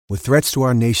With threats to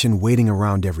our nation waiting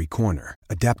around every corner,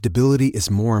 adaptability is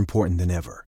more important than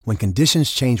ever. When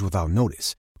conditions change without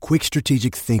notice, quick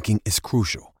strategic thinking is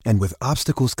crucial. And with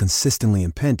obstacles consistently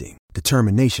impending,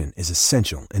 determination is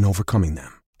essential in overcoming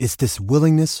them. It's this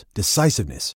willingness,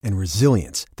 decisiveness, and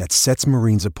resilience that sets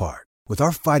Marines apart. With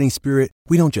our fighting spirit,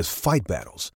 we don't just fight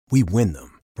battles, we win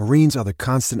them. Marines are the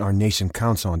constant our nation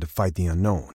counts on to fight the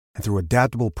unknown. And through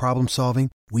adaptable problem solving,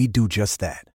 we do just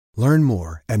that. Learn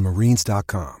more at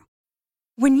marines.com.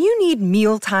 When you need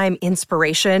mealtime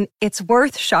inspiration, it's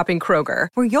worth shopping Kroger,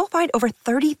 where you'll find over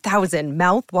 30,000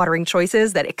 mouth-watering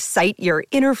choices that excite your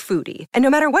inner foodie. And no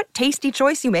matter what tasty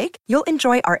choice you make, you'll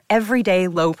enjoy our everyday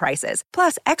low prices,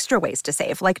 plus extra ways to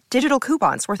save, like digital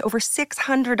coupons worth over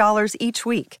 $600 each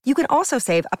week. You can also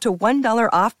save up to $1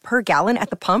 off per gallon at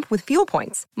the pump with fuel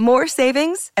points. More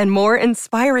savings and more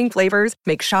inspiring flavors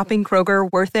make shopping Kroger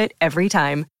worth it every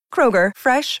time. Kroger,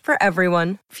 fresh for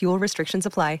everyone. Fuel restrictions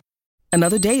apply.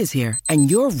 Another day is here,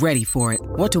 and you're ready for it.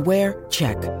 What to wear?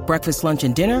 Check. Breakfast, lunch,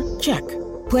 and dinner? Check.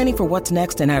 Planning for what's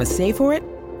next and how to save for it?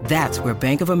 That's where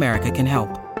Bank of America can help.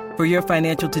 For your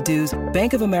financial to-dos,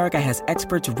 Bank of America has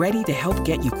experts ready to help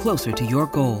get you closer to your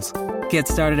goals. Get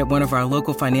started at one of our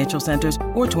local financial centers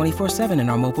or 24/7 in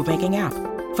our mobile banking app.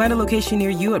 Find a location near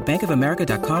you at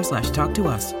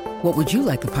bankofamerica.com/talktous. What would you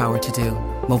like the power to do?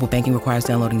 Mobile banking requires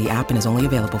downloading the app and is only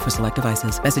available for select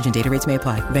devices. Message and data rates may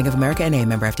apply. Bank of America N.A.,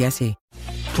 member FDIC.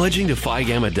 Pledging to Phi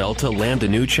Gamma Delta Lambda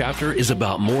Nu chapter is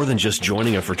about more than just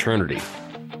joining a fraternity.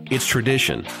 It's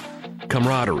tradition,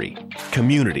 camaraderie,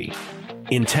 community,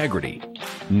 integrity,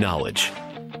 knowledge.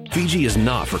 Fiji is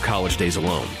not for college days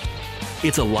alone.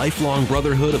 It's a lifelong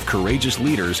brotherhood of courageous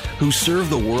leaders who serve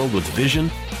the world with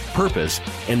vision, purpose,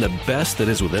 and the best that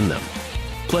is within them.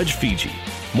 Pledge Fiji.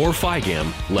 More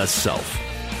FIGAM, less self.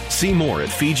 See more at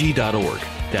Fiji.org.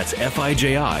 That's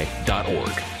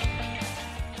FIJI.org.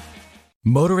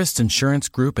 Motorist Insurance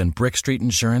Group and Brick Street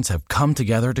Insurance have come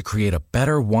together to create a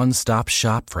better one-stop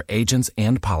shop for agents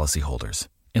and policyholders,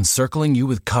 encircling you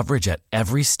with coverage at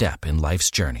every step in life's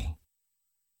journey.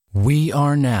 We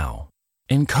are now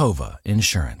Encova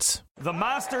Insurance. The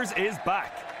Masters is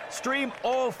back. Stream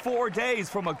all 4 days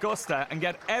from Augusta and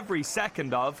get every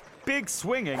second of big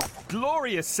swinging,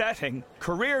 glorious setting,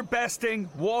 career besting,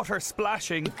 water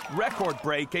splashing, record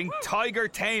breaking, tiger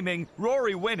taming,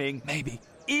 Rory winning, maybe,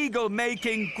 eagle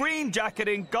making, green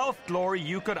jacketing, golf glory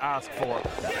you could ask for.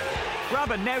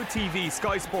 Grab a Now TV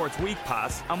Sky Sports Week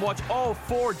Pass and watch all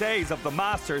 4 days of the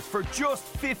Masters for just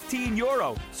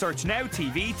 €15. Search Now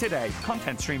TV today.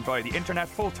 Content streamed via the internet.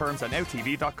 Full terms at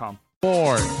nowtv.com.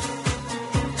 Board.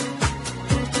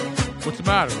 What's the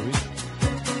matter, Luis?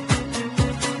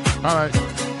 All right.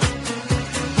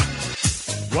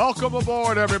 Welcome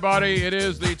aboard, everybody. It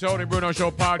is the Tony Bruno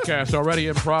Show podcast, already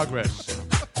in progress.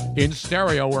 In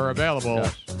stereo, we're available,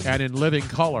 yes. And in living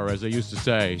color, as they used to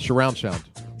say. Surround sound.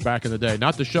 Back in the day.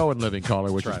 Not the show in living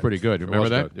color, which is pretty good. Remember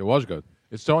that? It was good.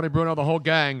 It's Tony Bruno, the whole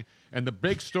gang, and the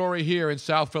big story here in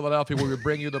South Philadelphia, where we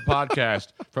bring you the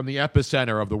podcast from the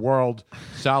epicenter of the world,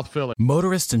 South Philly.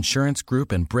 Motorist Insurance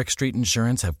Group and Brick Street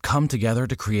Insurance have come together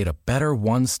to create a better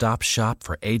one-stop shop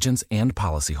for agents and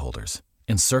policyholders,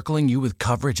 encircling you with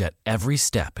coverage at every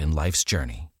step in life's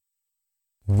journey.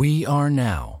 We are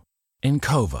now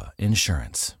Encova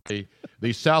Insurance.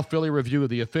 The South Philly Review,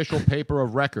 the official paper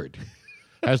of record,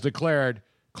 has declared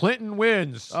Clinton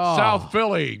wins South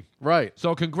Philly. Right.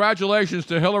 So congratulations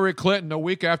to Hillary Clinton a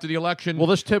week after the election. Will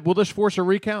this force a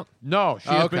recount? No. She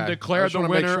has been declared the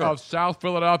winner of South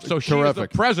Philadelphia. So she is the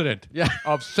president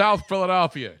of South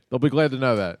Philadelphia. They'll be glad to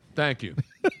know that. Thank you.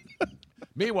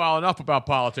 Meanwhile, enough about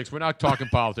politics. We're not talking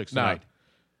politics tonight.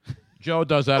 Joe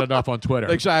does that enough on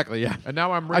Twitter. Exactly, yeah. And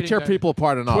now I'm reading I tear people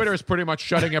apart enough. Twitter is pretty much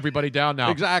shutting everybody down now.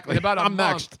 Exactly. I'm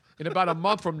next. In about a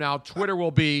month from now, Twitter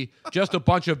will be just a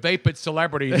bunch of vapid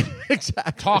celebrities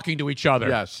talking to each other.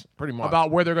 Yes, pretty much. About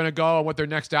where they're going to go and what their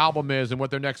next album is and what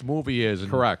their next movie is.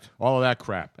 And correct. All of that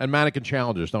crap. And mannequin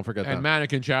challenges. Don't forget that. And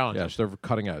mannequin challenges. Yes, they're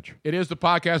cutting edge. It is the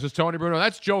podcast with Tony Bruno.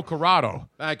 That's Joe Corrado.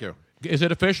 Thank you. Is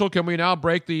it official? Can we now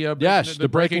break the the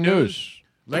breaking news?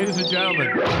 Ladies and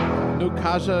gentlemen. New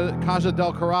Casa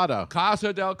del Corrado.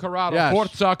 Casa del Corrado. Yes.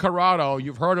 Forza Corrado.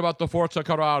 You've heard about the Forza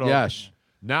Corrado. Yes.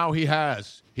 Now he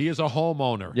has. He is a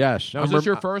homeowner. Yes. Now, is this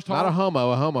your first home? Not a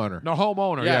homo, a homeowner. No,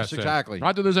 homeowner. Yes, exactly.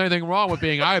 Not that there's anything wrong with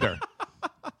being either.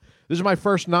 This is my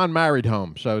first non-married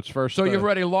home, so it's first. So you've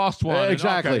already lost one.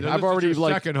 Exactly. Okay, I've already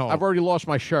second home. I've already lost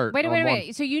my shirt.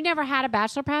 Wait. So you never had a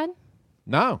bachelor pad?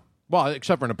 No. Well,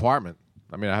 except for an apartment.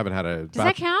 I mean, I haven't had a Does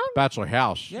that count? bachelor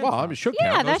house. Yeah, Well, I mean, it should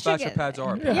Yeah, count. that Most should bachelor get. pads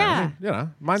are. Yeah.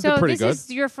 Mine's So pretty this good.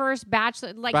 is your first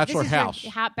bachelor, Bachelor this is house.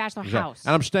 Your bachelor Exactly. house.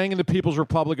 And I'm staying in the People's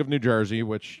Republic of New Jersey,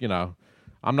 which,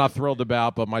 I'm not thrilled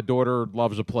about, but my daughter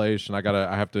loves the place, and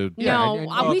I have to. No,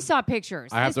 we saw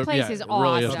pictures. I have this to- place yeah, is it really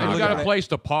awesome. is And you nice. got a place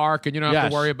to park, and you don't have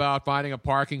Yes. to worry about finding a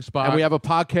parking spot. And we have a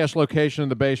podcast location in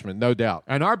the basement, no doubt.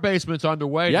 And our basement's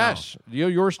underway Yes,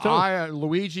 yours too.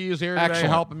 Luigi is here today Excellent.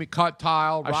 helping me cut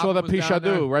tile. I saw that piece I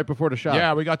do right before the show.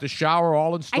 Yeah, we got the shower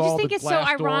all I installed. just think the it's so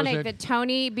glass doors ironic in. that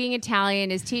Tony, being Italian,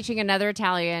 is teaching another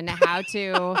Italian how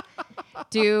to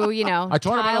do, I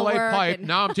taught him how to tile lay work pipe. and-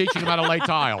 Now I'm teaching him how to lay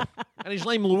tile. And he's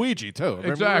named Luigi, too. I mean,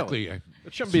 Exactly. really.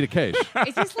 It shouldn't be the case.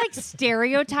 Is this like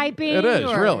stereotyping? It is,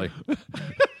 or- really.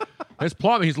 His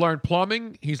plumbing. He's learned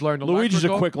plumbing. He's learned electrical. Luigi's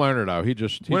a quick learner, though.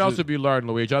 He's What else have you learned,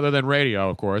 Luigi, other than radio,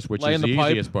 of course, which is Laying the the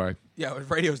pipe. easiest part? Yeah,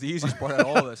 radio's the easiest part of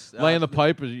all of this. laying the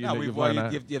pipe? Is, No, you've learned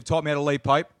that? you've taught me how to lay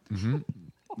pipe.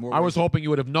 I was hoping you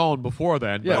would have known before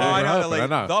then. Yeah, but- Oh, I we're know how to hoping, lay I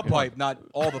know. the pipe, not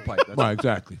all the pipe. That's Right,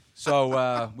 exactly.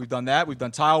 So we've done that. We've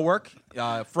done tile work,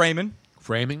 framing,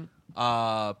 Framing,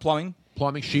 plumbing,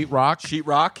 sheetrock,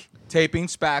 sheetrock, taping,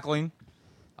 spackling,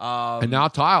 and now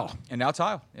tile. and now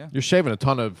tile. Yeah. You're saving a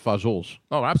ton of fuzzles.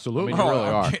 Oh, absolutely. I mean, you really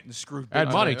I'm are. getting screwed. And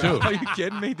big money, time. too. Are you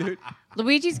kidding me, dude?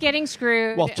 Luigi's getting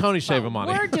screwed. Well, Tony's saving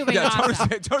money. We're doing Yeah, awesome.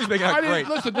 Tony's making out I great. didn't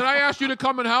listen. Did I ask you to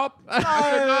come and help? I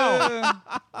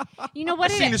said no. You know what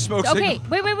I it seen is? the smoke Okay,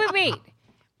 signal. wait.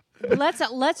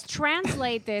 Let's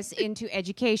translate this into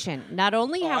education. Not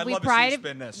only have I'd we love to see you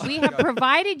spin this. we have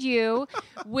provided you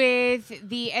with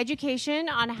the education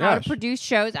on how Yes. to produce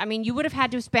shows. I mean, you would have had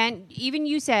to spend. Even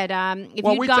you said if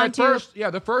Well, you'd we gone said to first.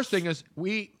 Yeah, the first thing is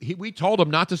we told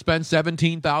him not to spend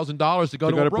 $17,000 to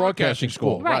go to a broadcasting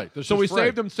school. Right. This So So we is free.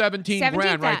 saved him 17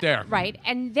 grand right there. Right,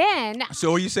 and then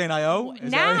So are you saying I owe?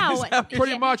 Is Now- is that-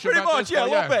 Pretty much. Pretty about much, this yeah, a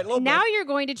guy, little bit. Little now bit. you're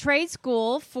going to trade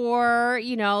school for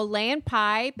laying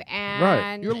pipe and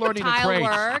Right. You're learning the tile trades.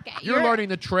 work. You're learning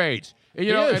the trades. And,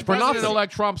 you know, is, and for nothing.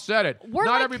 President-elect Trump said it. We're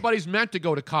Not like- everybody's meant to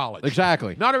go to college.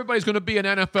 Exactly. Not everybody's going to be an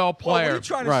NFL Well, what player. are you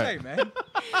trying to Right. say, man?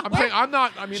 I'm saying I'm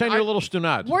not. I mean, Saying you're a little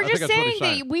stunad. We're I think just that's what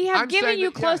saying he's that we have I'm given saying you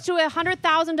that- close to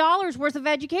 $100,000 worth of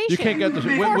education. You can't get this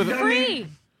for with free.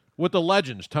 with the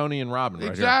legends, Tony and Robin, right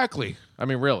here. exactly. I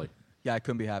mean, really. Yeah, I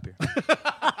couldn't be happier.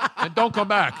 And don't come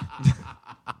back.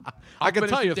 I can finish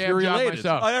tell you the if damn you're job related.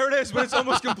 myself. Oh, there it is, but it's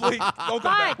almost complete. Don't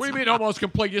come back. What do you mean almost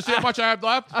complete? You see how much I have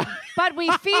left? But we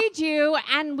feed you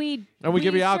and we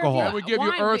give you serve alcohol. And we give you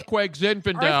wine. Earthquake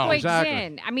Zinfandel. Earthquake Exactly.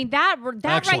 Zin. I mean that right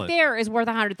Excellent. there is worth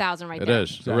 $100,000 right It there.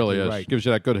 is. It really is. right. Gives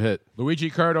you that good hit.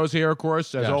 Luigi Curto's here, of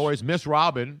course, as Yes. always. Miss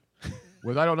Robin,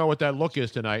 with I don't know what that look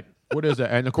is tonight. What is that?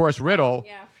 And of course Riddle,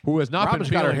 Yeah. who has not Robin's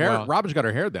been got her feeling hair. well. Robin's got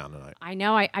her hair down tonight. I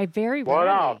know. I very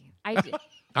rarely.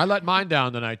 I let mine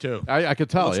down tonight too. I could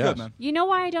tell. Looks Yes. good, man. You know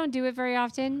why I don't do it very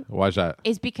often? Why is that?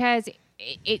 Is because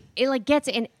it like gets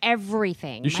in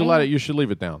everything. You should My- let it. You should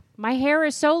leave it down. My hair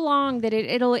is so long that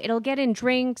it'll get in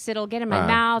drinks. It'll get in my Ah.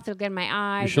 mouth. It'll get in my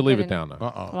eyes. You should it'll leave get it in- down though.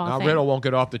 Uh-oh. Well, Now thank- Riddle won't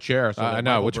get off the chair, so I that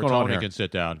know. Michael What's going on Bertoni here? can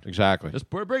sit down. Exactly. Just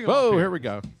bring him Whoa! up Here we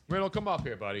go. Riddle, come up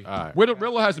here, buddy. All right.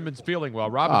 Riddle hasn't been feeling well.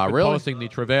 Robin's been really? posting the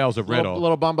travails of Riddle.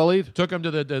 Little Bombalid. Took him to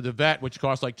the vet, which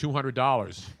cost like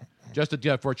 $200 just to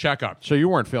get for a checkup. So you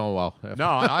weren't feeling well. No,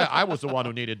 I was the one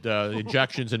who needed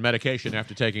injections and medication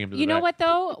after taking him to the You know vet. what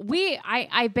though?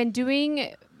 I've been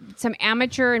doing some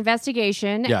amateur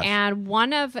investigation, Yes. and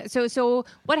one of so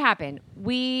what happened?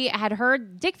 We had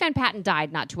heard Dick Van Patten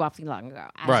died not too awfully long ago,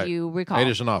 as Right. you recall. 8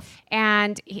 is enough.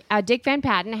 And Dick Van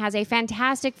Patten has a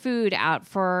fantastic food out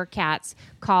for cats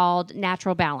called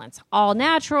Natural Balance. All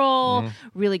natural,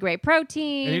 really great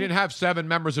protein. And he didn't have 7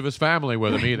 members of his family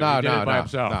with him either. No, he did no, it by no,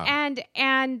 himself. no. And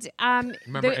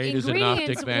Remember, the 8 is enough, Dick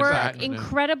ingredients Van were Patten.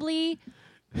 incredibly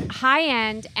high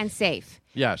end and safe.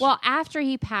 Yes. Well, after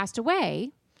he passed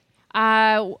away,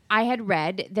 I had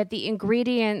read that the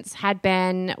ingredients had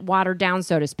been watered down,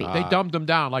 so to speak. They dumbed him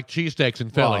down like cheesesteaks in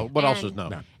Philly. Well, what else And- is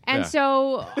known? And Yeah.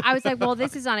 so I was like, well,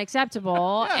 this is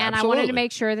unacceptable. Yeah, and I wanted to absolutely.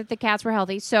 make sure that the cats were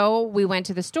healthy. So we went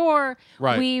to the store,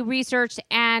 Right. we researched,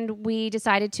 and we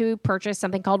decided to purchase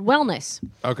something called Wellness.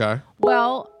 Okay.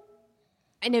 Well,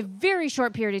 in a very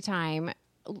short period of time,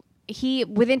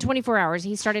 within 24 hours,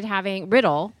 he started having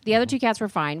Riddle. The other 2 cats were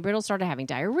fine. Riddle started having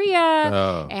diarrhea,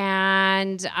 Oh.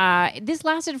 and this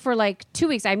lasted for like 2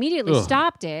 weeks. I immediately Ugh.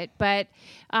 stopped it, but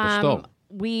still.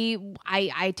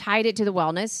 I tied it to the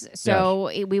Wellness, so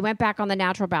we went back on the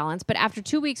Natural Balance. But after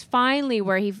 2 weeks, finally,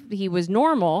 where he was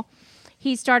normal.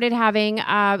 He started having.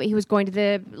 He was going to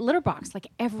the litter box like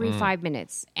every 5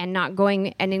 minutes, and not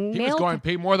going. And in He male was going to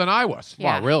pee more than I was.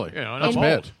 Yeah. Wow, really? You know, and That's I'm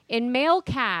bad. old. In male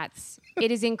cats,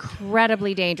 it is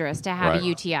incredibly dangerous to have a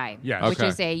UTI, Yes. which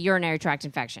is a urinary tract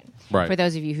infection. Right. For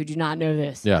those of you who do not know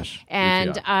this. Yes.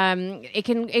 And it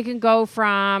can go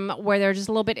from where they're just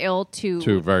a little bit ill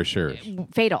to very serious.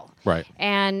 fatal. Right.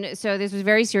 And so this was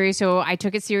very serious. So I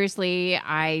took it seriously.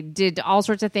 I did all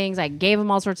sorts of things. I gave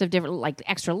him all sorts of different, like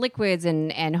extra liquids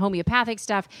and homeopathic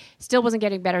stuff. Still wasn't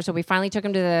getting better. So we finally took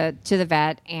him to the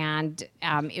vet. And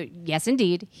yes,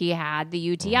 indeed, he had the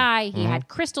UTI. He had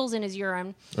crystals in his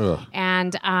urine. Ugh.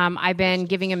 And I've been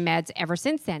giving him meds ever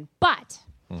since then. But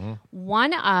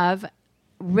one of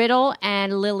Riddle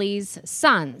and Lily's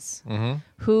sons,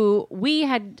 who we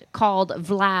had called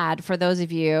Vlad, for those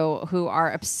of you who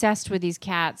are obsessed with these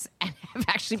cats and have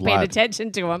actually paid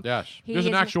attention to them. Yes. There's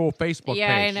an actual Facebook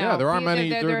Yeah, I page. know. Yeah, there are many.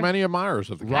 There There are many admirers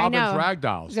of the cat. Robin's know.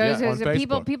 Ragdolls Those- on those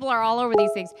Facebook. people are all over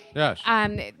these things. Yes.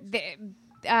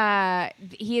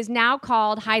 He is now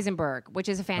called Heisenberg, which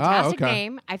is a fantastic okay.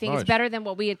 name. I think Nice. it's better than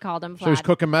what we had called him. So he's Vlad.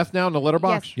 cooking meth now in the litter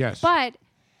box? Yes. But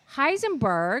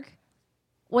Heisenberg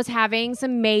was having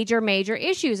some major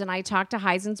issues, and I talked to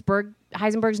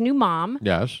Heisenberg's new mom.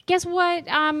 Yes. Guess what?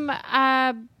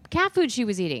 Cat food she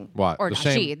was eating. What? Or The not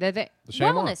same- she? The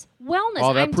same one? wellness.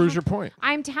 Oh, that proves your point.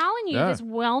 I'm telling you, Yeah. this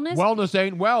wellness. Wellness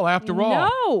ain't well after all.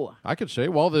 No. I could say.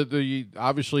 Well, the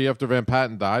obviously after Van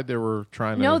Patten died, they were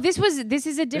trying to. No, this is a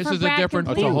different is a brand different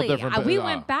That's a whole completely. different- We ah.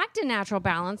 went back to natural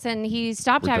balance, and he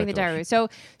stopped having the Ridiculous. diarrhea.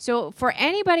 So for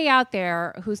anybody out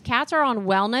there whose cats are on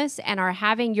wellness and are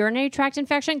having urinary tract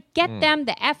infection, get them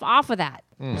the F off of that.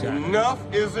 Enough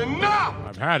is enough.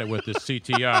 I've had it with this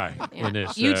CTI in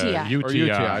this UTI. or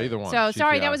UTI, either one. So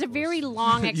sorry, CTI. that was a very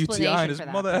long UTI explanation and his for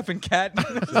that. mother effing cat.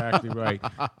 Exactly right.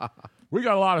 We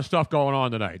got a lot of stuff going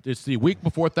on tonight. It's the week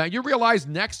before Thanksgiving. You realize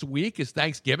next week is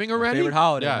Thanksgiving already? Favorite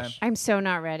holiday, Yes. man. I'm so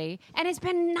not ready. And it's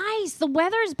been nice. The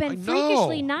weather's been I know.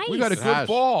 freakishly nice. We got a It good has.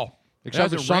 fall. Except It that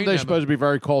hasn't rained Sunday's that supposed to be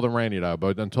very cold and rainy, though.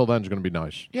 But until then, it's going to be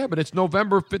nice. Yeah, but it's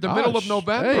November, the middle of Gosh.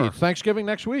 November. Hey, Thanksgiving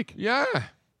next week. Yeah.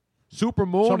 Super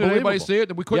moon. It's Did anybody unbelievable. see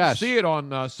it? We couldn't Yes. see it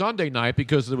on Sunday night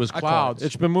because there was clouds.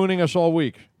 It's been mooning us all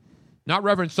week. Not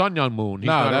Reverend Sun Young Moon. He's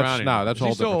No, not that's- around anymore. no, that's Is a he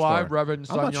whole still different alive, story. Reverend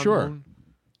Sun I'm not Young sure. Moon?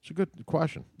 It's a good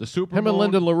question. The super Him moon. and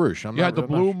Lyndon LaRouche. You had the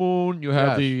blue moon. You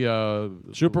had Yes.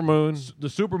 the super moon. The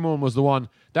super moon was the one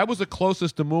that was the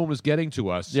closest the moon was getting to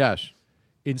us. Yes.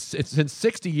 Since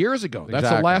 60 years ago. That's the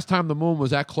Exactly. last time the moon was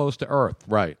that close to Earth.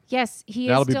 Right. Yes, he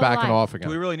That'll is be still backing alive. off Do again.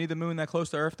 we really need the moon that close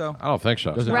to Earth, though? I don't think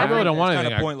so. Does it I really don't want It's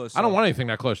anything. kinda pointless, I don't so. want anything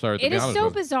that close to Earth. To It be is honest so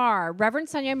with you. bizarre. Reverend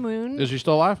Sun Moon. Is he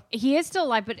still alive? He is still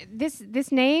alive, but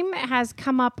this name has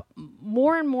come up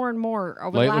more and more and more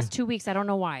over Lately? the last 2 weeks. I don't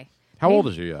know why. How old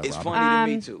is he? It's Rob?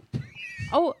 funny to me too.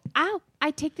 Oh, ow!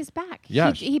 I take this back.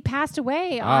 Yes. He passed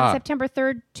away on Ah. September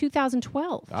 3rd,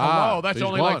 2012. Ah, Hello, that's he's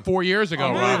only gone. like 4 years ago,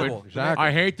 Unbelievable. Robin. Exactly.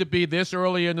 I hate to be this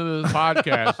early into the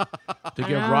podcast to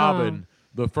give know. Robin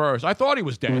the first. I thought he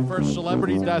was dead. First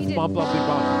celebrity So death he did- bump up the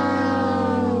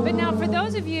bump. But now, for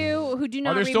those of you who do Are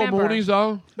not there still remember, Moonies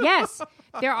though? yes,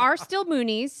 there are still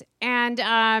Moonies, and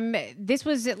this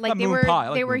was like Not they moon were pie. I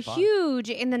like they were moon pie. huge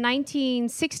in the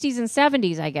 1960s and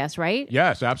 70s, I guess, right?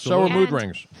 Yes, So are absolutely. mood And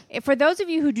rings. For those of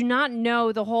you who do not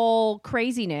know the whole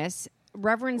craziness,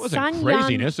 Reverend It wasn't Sun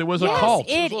craziness, Young, it was a yes, cult.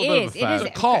 It It was a little bit is. of a It fad. is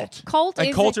It's a cult. Cult And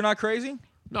is cults are not crazy?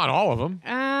 Not all of them.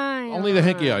 Only the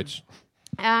Hinkyites.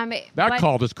 That but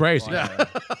cult is crazy.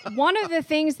 one of the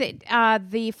things that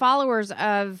the followers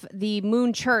of the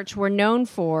Moon Church were known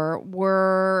for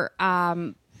were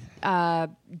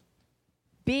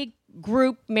big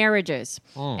group marriages,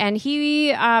 and he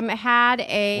had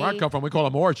a Where I come from, we call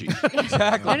them orgies.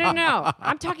 no.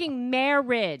 I'm talking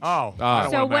marriage. Oh, Ah. I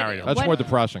don't So want to what- marry them. That's What- more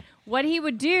depressing. What he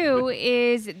would do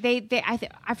is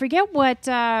I forget what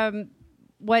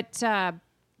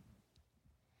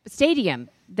stadium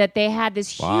that they had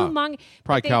this Wow. humongous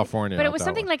Probably California, but it not was that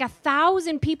something one. like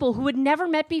 1,000 people who had never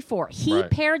met before. He Right.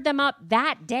 paired them up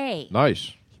that day.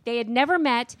 Nice. They had never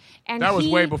met, and That was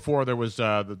he- way before there was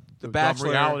the dumb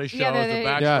Bachelor. reality shows, Yeah, the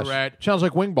Yes. Bachelorette. Sounds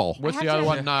like Wing Bowl. What's I the have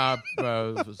other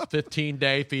to- one?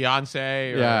 15-Day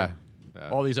Fiance. Or Yeah.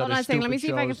 All these Hold other on a second. stupid Let me see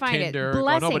if I can shows, find Tinder. it. Oh,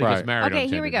 Blessing. nobody gets Right. married Okay, on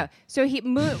here we Tinder. go.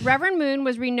 So Reverend Moon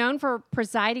was renowned for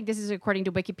presiding. This is according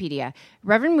to Wikipedia.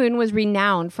 Reverend Moon was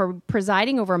renowned for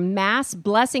presiding over mass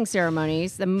blessing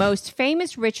ceremonies, the most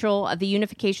famous ritual of the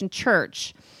Unification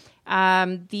Church.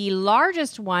 The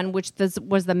largest one, which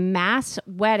was the mass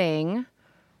wedding,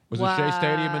 Was it Shea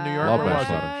Stadium in New York? Love Where mass was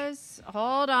it? weddings.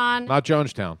 Hold on. Not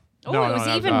Jonestown. Oh, No, it no, was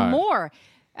no, even no. more.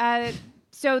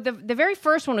 So the very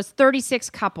first one was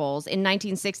 36 couples in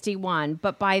 1961,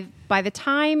 but by the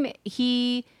time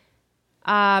he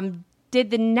did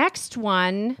the next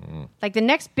one, like the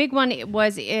next big one, it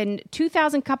was in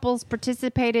 2,000 couples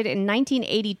participated in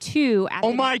 1982.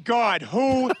 Oh my God!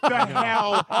 Who the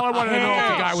hell? All I wanted to know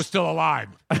if the guy was still alive.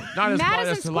 Not as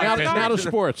Madison Square like Garden. Not of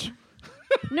sports.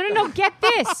 No. Get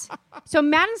this. So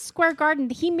Madison Square Garden,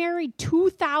 he married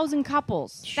 2,000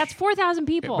 couples. That's 4,000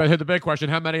 people. But the big question: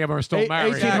 how many of them are still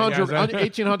married?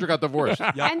 1,800 got divorced.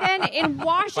 And then in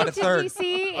Washington, third.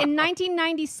 D.C., in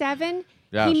 1997,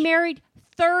 Yes. he married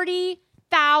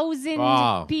 30,000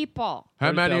 Wow. people.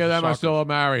 How many of them are still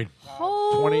married?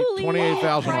 Holy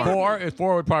 28,000 crap.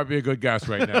 Four would probably be a good guess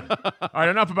right now. All right,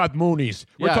 enough about Moonies.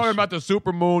 We're Yes. talking about the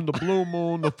super moon, the blue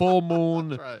moon, the full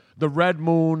moon, right. the red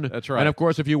moon. That's right. And of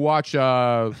course, if you watch,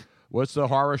 what's the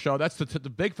horror show? That's the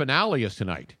big finale is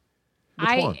tonight.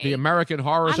 Which one? The American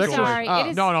Horror I'm Story. sorry, it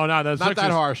is- No. Not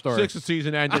that horror story. Sixth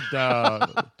season ended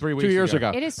 3 weeks 2 years ago.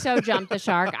 It is so jumped the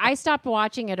shark. I stopped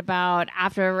watching it about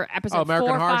after episode American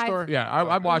 4 or Horror 5. Story? Yeah,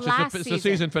 I'm watching. Last It's the season.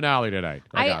 season finale tonight.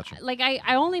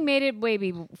 I only made it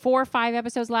maybe 4 or 5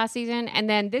 episodes last season, and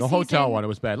then this The season, hotel one, it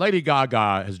was bad. Lady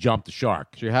Gaga has jumped the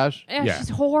shark. She has? Yeah. she's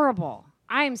horrible.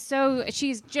 I am so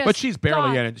she's just. But she's barely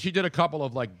dog. in it. She did a couple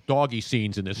of like doggy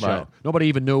scenes in this Right. show. Nobody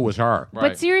even knew it was her.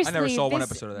 But seriously, I never saw this, one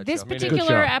episode of that this show. Good show.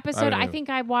 particular I episode, don't I know. think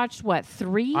I watched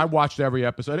 3. I watched every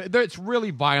episode. It's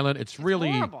really violent. It's really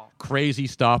horrible. crazy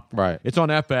stuff. Right. It's on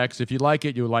FX. If you like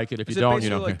it, you like it. If Is you it don't, basically you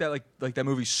don't. like that, like that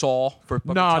movie Saw for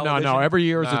public No. television? Every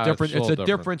year is Nah, a different. it's a It's a little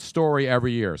different different. story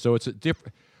every year. So it's a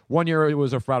different. One year it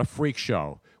was about a freak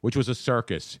show, which was a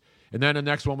circus, and then the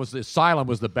next one was Asylum.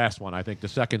 Was the best one. I think the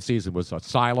second season was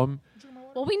Asylum.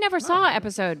 Well, we never saw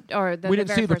episode or the We didn't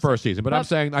see the first season, but I'm Well,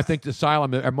 saying I think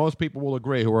Asylum. And most people will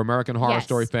agree who are American Horror Yes.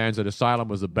 Story fans that Asylum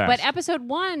was the best. But episode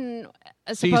 1,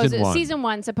 Season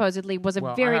one. supposedly was a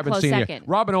Well, I very haven't close seen second. It.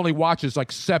 Robin only watches like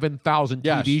 7,000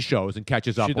 Yes. TV shows and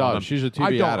catches up She on does. them. She's a TV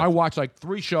I don't. addict. I watch like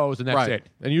 3 shows and that's Right. it.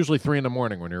 And usually 3 in the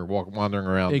morning when you're wandering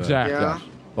around. Exactly. Yeah.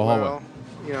 The whole Well,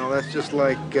 way. that's just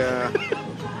like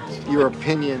your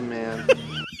opinion, man.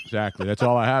 Exactly. That's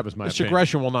all I have is my This opinion.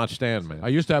 aggression will not stand, man. I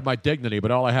used to have my dignity,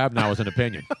 but all I have now is an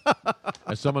opinion.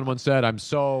 As someone once said, I'm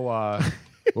so.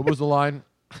 What was the line?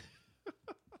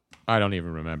 I don't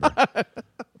even remember.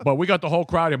 But we got the whole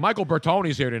crowd here. Michael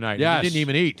Bertoni's here tonight. Yes. He didn't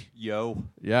even eat. Yo.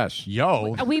 Yes.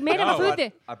 Yo. We made him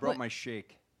food. I brought my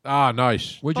shake. Ah,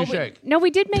 nice. What'd you But we- shake? No, we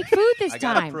did make food this I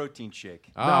got a time. protein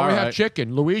shake. No, all we right. had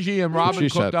chicken. Luigi and Robin She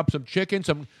cooked said. up some chicken.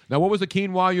 Now, what was the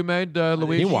quinoa you made,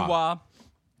 Luigi? Quinoa.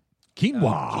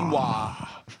 Quinoa.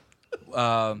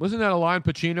 Quinoa. Wasn't that a line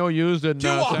Pacino used in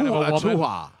Son of a Woman?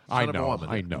 Tuha. I Son of a know. woman.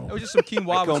 I know. It was just some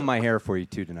quinoa. I combed my hair for you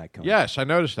too tonight, Conan. Yes, I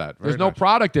noticed that. There's Very no nice.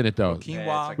 product in it, though.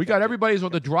 Quinoa. We got everybody's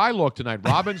with the dry look tonight.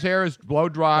 Robin's hair is blow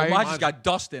dry. Mine just got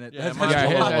dust in it. Yeah, That's- mine- that's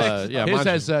his, all.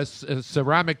 mine's- his has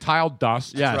ceramic tile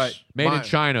dust. Yes. right. Made in Mine-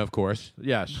 China, of course.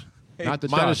 Yes. Not the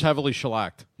Mine dust. is heavily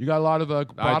shellacked. You got a lot of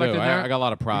product in do. there? I got a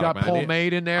lot of product, You got man.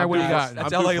 pomade in there? What do you got?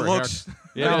 That's I'm due LA for a looks.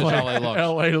 Yeah, it is LA looks.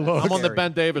 L.A. looks. I'm on the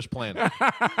Ben Davis plan.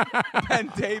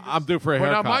 Ben Davis. I'm due for a But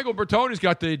now haircut. Michael Bertoni's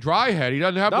got the dry head. He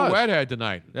doesn't have the Does. wet head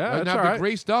tonight. Yeah, doesn't that's have all the right.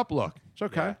 greased up look. It's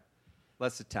okay.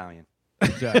 Less Italian.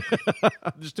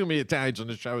 There's too many Italians on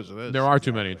the show as it is. There are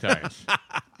too many Italians.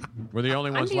 We're the only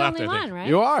I'm ones the left, only I think. one, right?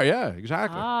 You are, yeah,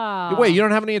 exactly. Oh. Wait, you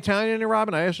don't have any Italian in you,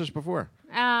 Robin? I asked this before.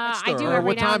 I do Or every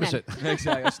what now time and is then. it?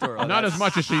 Exactly. That's story. Not as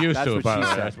much as she used That's to, what by the she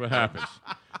way. said. That's what happens.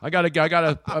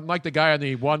 I'm like the guy on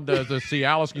the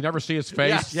Cialis. You never see his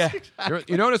face. Yes.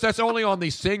 You notice that's only on the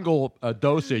single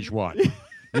dosage one.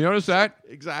 You notice that?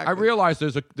 Exactly. I realize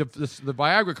there's the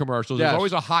Viagra commercials. Yes. There's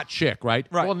always a hot chick, right?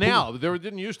 Well, now there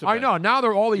didn't used to be. I know. Now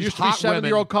there are all these Used to be hot women.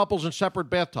 70-year-old couples in separate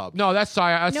bathtubs. No, that's No.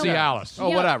 Cialis. Oh,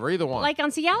 Yeah. whatever. Either one. Like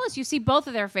on Cialis, you see both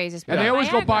of their faces. And they always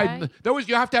go by.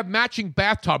 You have to have matching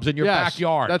bathtubs in your Yes,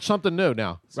 backyard. That's something new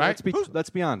now. So Right? let's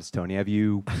be honest, Tony. Have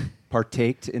you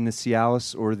partaked in the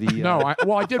Cialis or the No,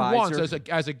 I did Pfizer? once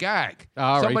as a gag.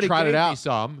 All right, Somebody tried gave it out. me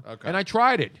some, Okay. and I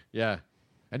tried it. Yeah.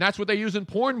 And that's what they use in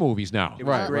porn movies now. It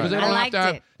was Right, great. right. Because they I don't have liked to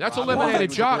have, it. that's Robin eliminated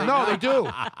was job. great. No, they do.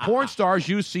 Porn stars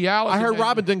use Cialis. I heard and-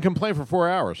 Robin didn't complain for 4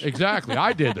 hours. Exactly,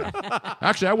 I did that.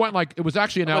 Actually, I went it was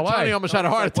actually in But L.A. Tony almost had a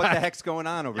heart What the attack. heck's going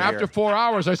on over After here? 4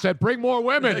 hours, I said, bring more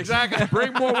women. Exactly.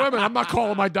 Bring more women. I'm not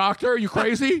calling my doctor. Are you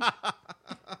crazy?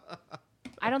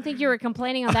 I don't think you were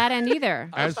complaining on that end either.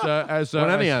 As On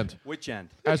any end. Which end?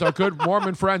 as our good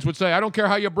Mormon friends would say, I don't care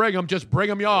how you bring them, just bring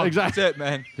them young. Exactly. That's it,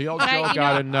 man. The old But I- joke you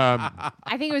out know- in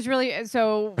I think it was really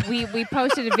so. We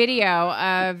posted a video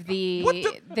of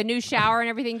the new shower and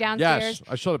everything downstairs. Yes,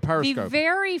 I saw the The Periscope.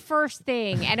 very first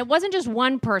thing, and it wasn't just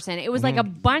one person; it was like a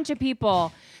bunch of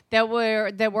people that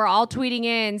were all tweeting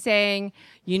in saying,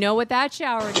 you know what that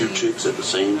shower needs. 2 chicks at the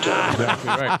same time. Exactly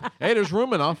right. Hey, there's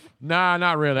room enough. Nah,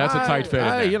 not really. That's a tight fit. in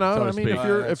there, You know, so to I mean,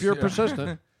 speak. if you're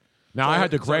persistent, Now, I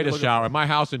had the greatest shower. My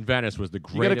house in Venice was the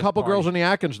greatest. you get a couple party. girls on the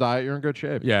Atkins diet, you're in good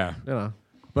shape. Yeah. You know.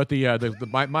 But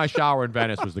my shower in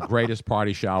Venice was the greatest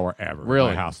party shower ever.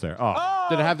 Really? My house there. Oh,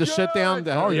 Did it have the sit down?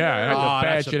 oh yeah. It had the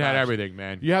bed. that's the Shit had best. everything,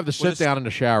 man. You have the sit down in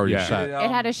the shower. Yeah. You sat. It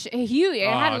had a huge. It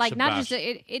had it's like the not best. just.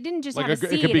 It didn't just Like have a it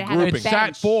seat. could be It had a grouping. It sat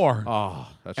bench. 4. Oh,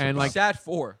 that's And the like best. Sat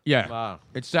 4. yeah, Wow.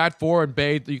 it sat 4 and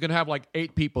bathed. You can have like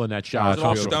 8 people in that shower. Oh, It's it's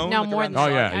all beautiful. stone? No, Like more around than the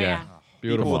Oh side? yeah, yeah. People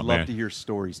Beautiful, would love man. to hear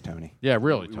stories, Tony. Yeah,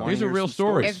 really. We Tony. wanna These are hear real some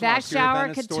stories. If that Let's hear a shower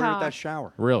Venice could story with talk. that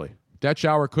shower. Really. That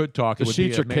shower could talk. The It would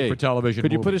seats be are a made key. for television.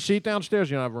 Could you put movie. a seat downstairs?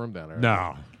 You don't have room down there.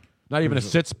 No, not even a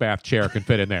sitz bath chair can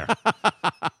fit in there.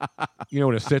 You know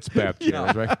what a sitz bath chair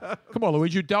is, right? Come on,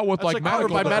 Luigi. You dealt with like like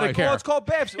covered medical by devices. Medicare. Oh, it's called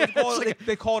Babs.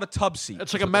 They call it a tub seat.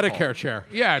 It's like a Medicare chair.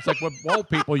 Yeah, it's like what old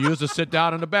people use to sit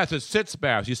down in the bath. It's sitz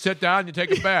baths. You sit down, you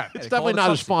take a bath. It's definitely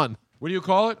not as fun. What do you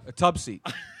call it? A tub seat.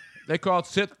 They call it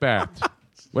sit bath.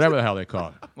 Whatever the hell they call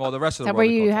it. Well, the rest of Is the that world. where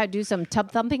they you call had to do some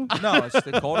tub thumping? it- No,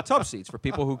 they call it tub seats for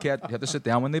people who can't. You have to sit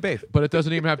down when they bathe. But it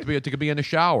doesn't even have to be. It could be in a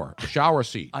shower. A shower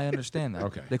seat. I understand that.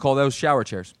 Okay. They call those shower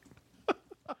chairs.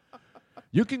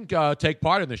 You can take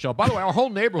part in the show. By the way, our whole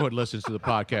neighborhood listens to the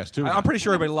podcast too. I'm pretty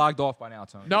sure everybody logged off by now,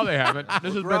 Tony. No, they haven't. This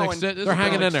has been growing. They're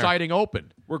hanging in there. exciting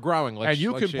open. We're growing. And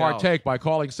you can partake by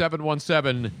calling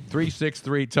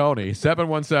 717-363-TONY,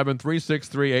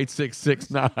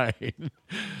 717-363-8669.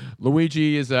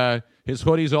 Luigi is, his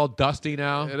hoodie's all dusty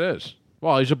now. It is.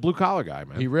 Well, he's a blue-collar guy,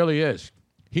 man. He really is.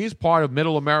 He's part of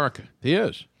middle America. He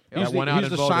is. That He's went the, out he's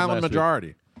and the voted silent last week.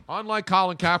 majority. Unlike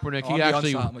Colin Kaepernick, I'm he the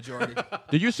actually... unsolid majority.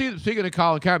 Did you see, speaking of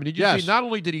Colin Kaepernick, did you Yes. see, not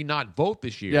only did he not vote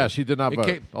this year... Yes, he did not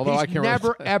vote. Although he's I can't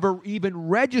never, remember- ever even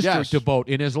registered Yes. to vote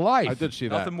in his life. I did see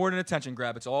that. Nothing more than attention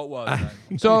grab. It's all it was.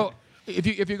 man. So if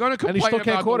you're going to And he complain still can't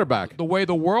about quarterback. the way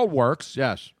the world works,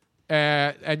 Yes.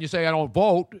 and you say I don't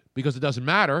vote because it doesn't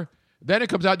matter, then it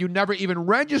comes out you never even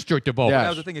registered to vote. Yeah. That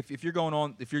was the thing. If you're going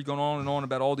on, and on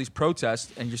about all these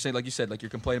protests, and you're saying, like you said, like you're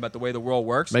complaining about the way the world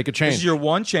works, Make a change. This is your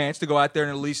one chance to go out there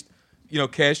and at least,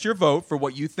 cast your vote for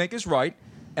what you think is right,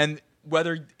 and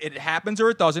whether it happens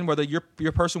or it doesn't, whether your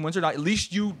person wins or not, at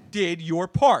least you did your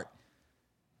part.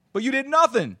 But you did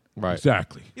nothing. Right.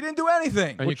 Exactly. You didn't do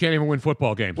anything. And you can't even win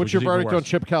football games. What's which your is even verdict on worse.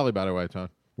 Chip Kelly, by the way, Tom?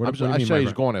 What do you I mean, say my he's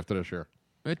ver- going after this year.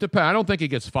 It depends. I don't think he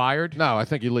gets fired. No, I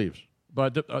think he leaves.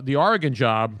 But the Oregon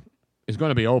job is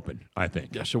going to be open, I think.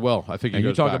 Yes, it will. I think he And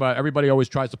you goes talk back. about everybody always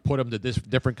tries to put him to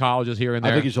different colleges here and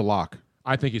there. I think he's a lock.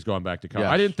 I think he's going back to college.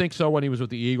 Yes. I didn't think so when he was with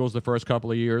the Eagles the first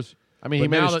couple of years. I mean, But he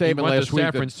made now a that statement he went last to week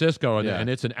San that- Francisco, Yeah. and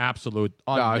it's an absolute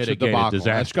No, it's a unmitigated debacle. It's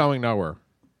disaster. going nowhere.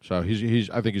 So he's.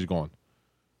 I think he's gone.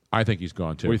 I think he's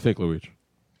gone too. What do you think, Luigi?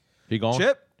 He gone?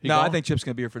 Chip? He No, gone? I think Chip's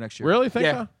going to be here for next year. Really think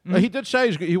Yeah. so? He did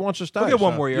say he wants to stay. He'll get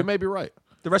one so more year. You may be right.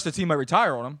 The rest of the team might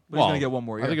retire on him, but he's going to get one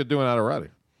more year. I think they're doing that already.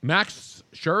 Max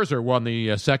Scherzer won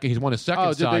the second. He's won his second Oh,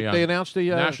 did Cy Young. they announced the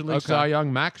National League okay. Cy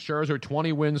Young? Max Scherzer,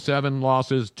 20 wins, 7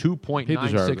 losses, He deserved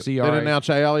 2.96 it. ERA. They didn't announce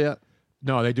AL yet.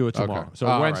 No, they do it tomorrow. Okay. So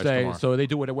All right, Wednesday. tomorrow. So they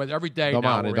do it every day now.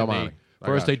 Domani, we're in Domani. the- I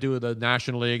First got they you. do the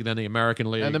National League, then the American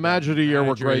League, And the manager of the year were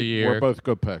Manager of great. the year. We're both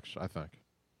good picks, I think.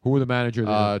 Who were the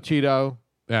manager? Tito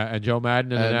And Joe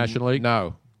Madden in the and- National League.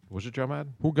 No, was it Joe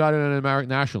Madden? Who got it in the American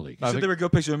National League? You said they were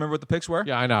good picks. You remember what the picks were?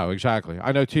 Yeah, I know exactly.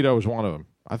 I know Tito was one of them.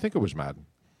 I think it was Madden.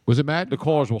 Was it Madden? The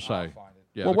callers will say.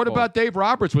 Yeah, well, the what callers. about Dave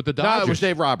Roberts with the Dodgers? No, it was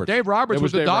Dave Roberts. Dave Roberts It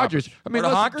was with the Dave Dodgers. Roberts. I mean, Were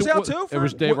the listen, Honkers out too? It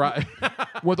was Dave Roberts.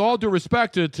 With all due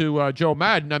respect to Joe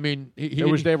Madden, I mean, he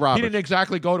was didn't- Dave Roberts. He didn't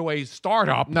exactly go to a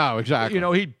startup. No, exactly. You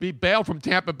know, he bailed from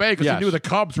Tampa Bay because Yes. he knew the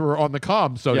Cubs were on the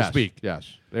come, so yes, to speak.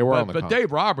 Yes, they were on the But come.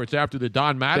 Dave Roberts, after the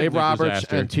Don Madden Dave Roberts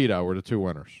disaster, and Tito were the two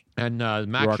winners. and Max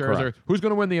You are Scherzer, correct. who's going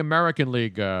to win the American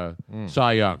League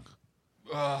Cy Young?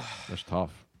 That's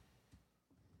tough.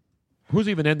 Who's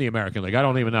even in the American League? I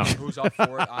don't even know. Who's up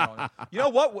for it? I don't know. You know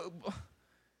what?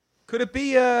 Could it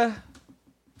be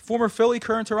former Philly,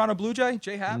 current Toronto Blue Jay,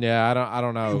 Jay Happ? Yeah, I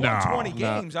don't know. He won 20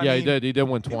 games. I yeah, mean, he did. He did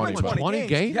win He 20. won but- 20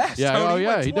 games? Yes. Yeah, Tony, oh, he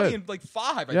yeah, won he 20 did. in like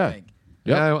 5, I Yeah. think.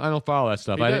 Yeah, I don't follow that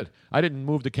stuff. He did. I didn't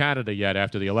move to Canada yet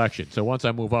after the election. So once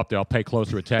I move up there, I'll pay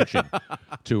closer attention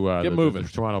to Get moving. the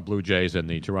Toronto Blue Jays and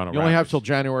the Toronto You only Raptors. have till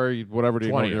January, whatever the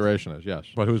 20th. inauguration is. Yes,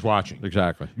 But who's watching?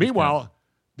 exactly. Meanwhile,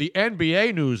 the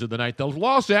NBA news of the night, the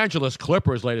Los Angeles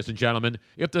Clippers, ladies and gentlemen,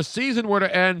 if the season were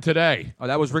to end today, Oh,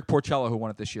 that was Rick Porcello who won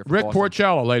it this year. For Rick Boston.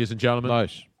 Porcello, ladies and gentlemen.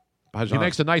 Nice. Paisan. He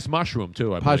makes a nice mushroom,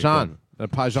 too, I believe. Paisan. The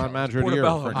Paisan manager of the year.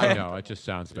 Portobello. I know, it just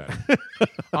sounds better.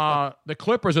 The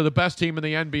Clippers are the best team in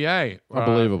the NBA.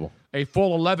 Unbelievable. A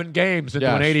full 11 games into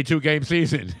an Yes. 82-game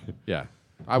season. Yeah.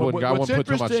 I wouldn't put too much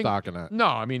interesting- stock in that. No,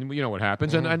 I mean, you know what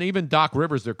happens. And even Doc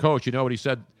Rivers, their coach, you know what he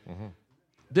said?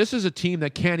 This is a team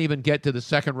that can't even get to the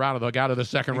second round of the round of the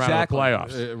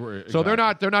playoffs. So they're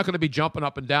not going to be jumping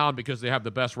up and down because they have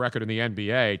the best record in the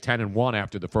NBA, 10-1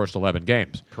 after the first 11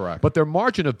 games. Correct. But their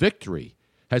margin of victory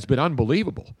has been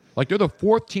unbelievable. Like they're the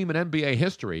fourth team in NBA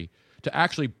history to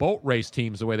actually boat race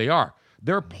teams the way they are.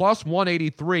 They're plus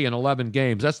 183 in 11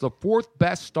 games. That's the fourth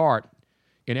best start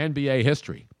in NBA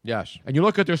history. Yes. And you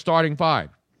look at their starting five.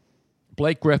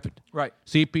 Blake Griffin. Right.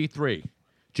 CP3.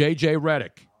 J.J.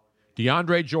 Redick.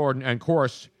 DeAndre Jordan. And, of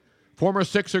course, former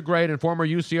Sixer great and former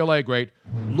UCLA great,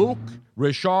 Luke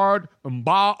Richard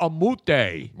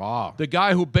Mbah-a-Moute. Wow. The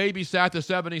guy who babysat the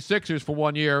 76ers for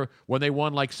 1 year when they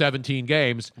won like 17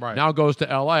 games. Right. Now goes to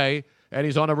L.A., and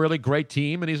he's on a really great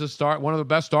team, and he's one of the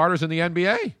best starters in the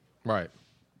NBA. Right.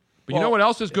 But you know what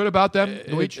else is good about them,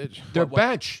 Luigi? Their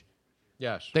bench.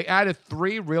 Yes. They added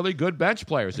 3 really good bench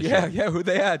players this year. Yeah, who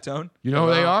they had, Tone? You know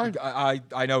who they are?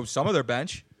 I know some of their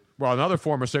bench. Well, another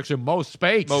former Sixer, Mo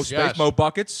Spates. Mo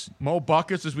Buckets. Mo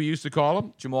Buckets, as we used to call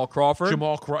him. Jamal Crawford.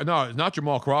 No, it's not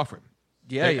Jamal Crawford.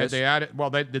 Yeah, he is. They added. Well,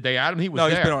 did they add him? He was No,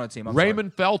 there. he's been on the team. I'm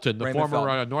Raymond Felton, the Raymond former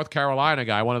Felton. North Carolina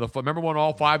guy. Remember when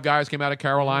all 5 guys came out of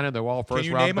Carolina? They were all first round.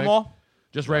 Can you name them picks? all?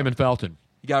 Just Raymond Felton.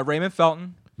 You got Raymond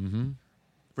Felton. Mm-hmm.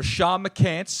 Rashawn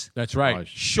McCants. That's right.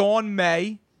 Sean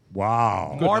May.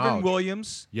 Wow. Marvin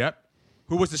Williams. Yep.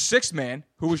 Who was the 6th man,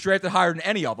 who was drafted higher than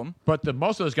any of them. But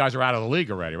most of those guys are out of the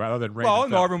league already, rather than Raymond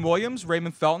Felton. Marvin Williams,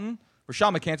 Raymond Felton.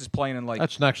 Rashawn McCants is playing in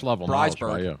That's next level knowledge by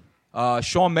Brysburg. you.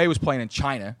 Sean May was playing in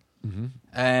China. Mm-hmm.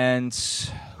 And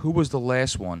who was the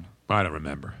last one? I don't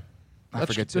remember. I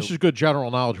forget too. This is good general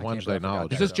knowledge Wednesday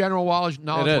knowledge. Is this general knowledge It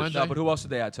is. Wednesday? No, but who else did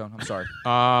they add, Tone? I'm sorry.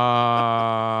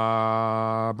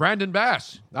 Brandon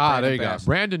Bass. There you go.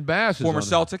 Brandon Bass is Former on the-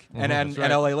 Celtic and That's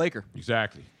right. LA Laker.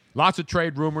 Exactly. Lots of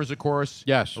trade rumors, of course.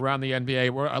 Yes. Around the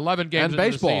NBA. We're 11 games And into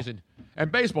baseball. the season. And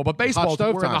baseball. But baseball,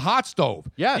 stove we're in the time. hot stove.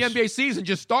 Yes. The NBA season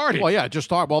just started. Well, yeah, just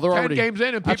start. Well, they're 10 already games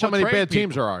in and That's how people many trade bad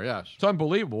teams people. there are. Yes. It's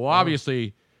unbelievable. Well,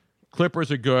 obviously,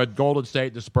 Clippers are good. Golden State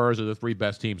and the Spurs are the 3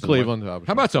 best teams. Cleveland, In the West.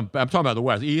 obviously. How about I'm talking about the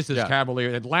West. East is Yeah.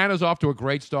 Cavalier. Atlanta's off to a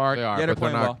great start. They are, Yeah, they're but they're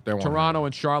playing not. well. They won't Toronto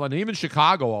and Charlotte, and even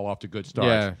Chicago all off to good starts.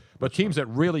 Yeah. But teams that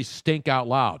really stink out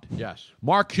loud. Yes.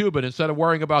 Mark Cuban, instead of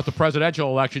worrying about the presidential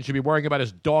election, should be worrying about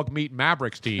his dog meat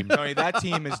Mavericks team. Tony, that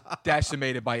team is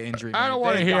decimated by injury. I man. don't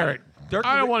want to They've hear got it.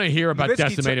 I don't want to hear about Nowitzki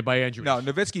decimated by injuries. No,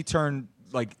 Nowitzki turned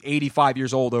like 85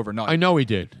 years old overnight. I know he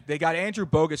did. They got Andrew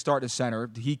Bogut starting at center.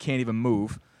 He can't even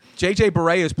move. J.J.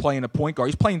 Barea is playing a point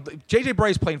guard. J.J.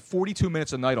 Barea is playing 42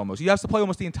 minutes a night almost. He has to play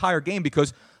almost the entire game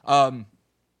because their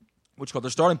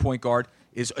starting point guard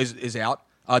is out.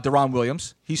 Deron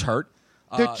Williams, he's hurt.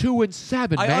 They're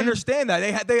 2-7, I man. understand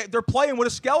that. They're playing with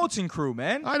a skeleton crew,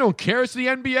 man. I don't care. It's the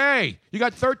NBA. You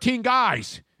got 13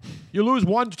 guys. You lose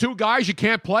 1-2 guys, you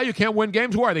can't play, you can't win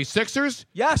games. Who are they, Sixers?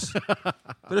 Yes. They're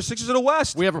the Sixers of the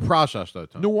West. We have a process, though,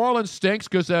 Tom. New Orleans stinks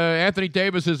because Anthony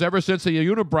Davis has, ever since the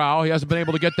unibrow, he hasn't been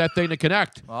able to get that thing to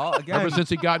connect. Well, again, ever since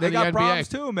he got into they the got NBA. problems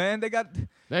too, man. They got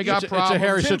problems. It's a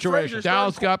hairy Tim situation. Frazier's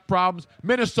Dallas got problems.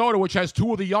 Minnesota, which has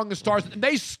 2 of the youngest stars, and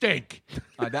they stink.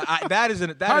 That is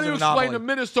an How that do you is an anomaly. explain the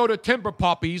Minnesota Timber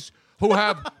Puppies, who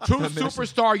have 2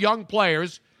 superstar young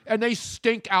players, and they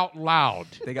stink out loud?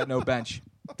 They got no bench.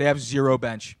 They have 0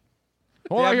 bench.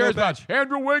 All They I have hear no is that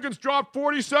Andrew Wiggins dropped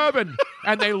 47,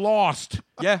 and they lost.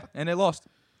 Yeah, and they lost.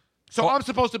 So I'm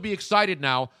supposed to be excited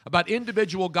now about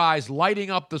individual guys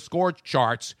lighting up the score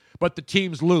charts, but the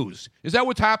teams lose. Is that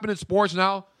what's happening in sports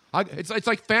now? It's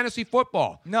like fantasy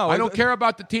football. No, I don't care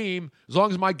about the team as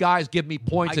long as my guys give me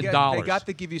points and dollars. They got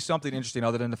to give you something interesting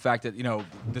other than the fact that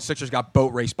the Sixers got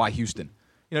boat raced by Houston.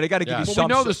 They got to give you Well, some.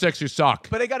 we know the Sixers suck.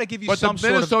 But they got to give you But some the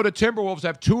sort of. Minnesota Timberwolves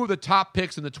have 2 of the top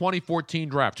picks in the 2014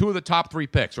 draft, 2 of the top 3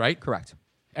 picks, right? Correct.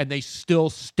 And they still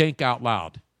stink out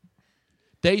loud.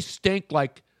 They stink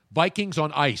like Vikings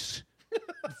on ice.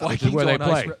 Vikings where they on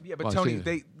ice. play. Yeah, but Well, Tony,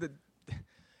 see.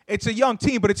 it's a young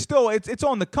team, but it's still it's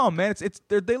on the come, man.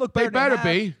 They look better. They better than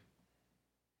that. be.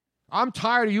 I'm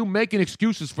tired of you making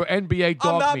excuses for NBA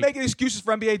dog I'm not meat. making excuses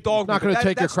for NBA dog. Not gonna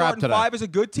take your crap starting today. 5 is a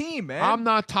good team, man. I'm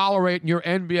not tolerating your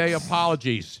NBA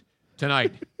apologies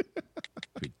tonight.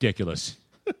 Ridiculous.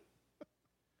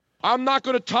 I'm not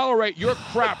going to tolerate your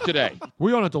crap today.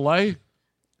 We on a delay?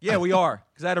 Yeah, we are.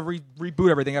 Because I had to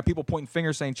reboot everything. I have people pointing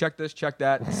fingers saying, check this, check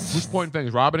that. Who's pointing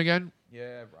fingers? Robin again?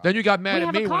 Yeah, Rob. Then you got mad We at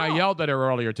have a me when I call. yelled at her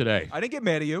earlier today. I didn't get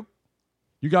mad at you.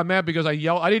 You got mad because I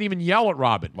yelled. I didn't even yell at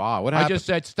Robin. Wow, what I happened? just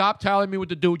said, stop telling me what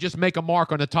to do. Just make a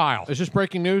mark on the tile. Is this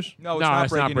breaking news? No, it's No, not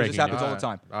it's not breaking news. This breaking happens all the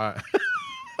time. All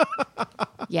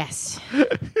right. Yes.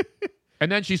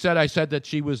 And then she said, I said that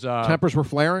she was... Tempers were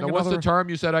flaring? Now, what's the term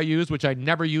you said I used, which I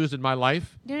never used in my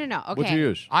life? No. Okay. What'd you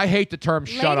use? I hate the term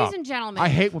shut up. Ladies and gentlemen. I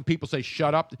hate when people say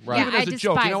shut up. Right. Even Yeah, as I a joke. You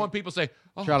despise know it. when people say,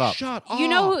 oh, Shut up. Shut up. You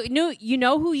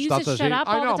know who uses shut up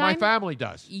all I know, the time? my family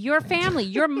does. Your family,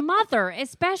 your mother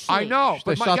especially. I know,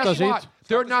 but They guess what?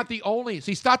 They're not the only...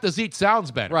 See, stat the zit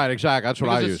sounds better. Right, exactly. That's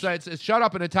what I use. It's shut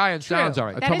up in Italian sounds all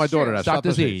right. I tell my daughter that. Stat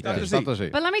the zit. Stat the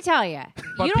zit. But let me tell you,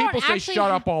 But you don't people say actually shut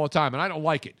up all the time, and I don't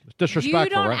like it. It's disrespectful, You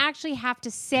don't right? actually have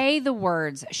to say the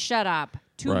words "shut up"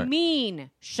 to Right. mean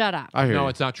 "shut up." I hear No, you.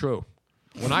 it's not true.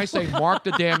 When I say mark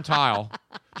the damn tile,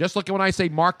 just like when I say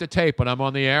mark the tape when I'm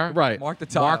on the air. Right. Mark the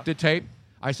tile. Mark the tape.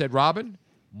 I said, Robin,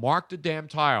 mark the damn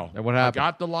tile. And what happened? I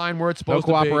got the line where it's supposed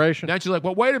No to be. cooperation? Then she's like,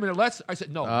 well, wait a minute. I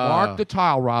said, no, mark the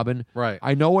tile, Robin. Right.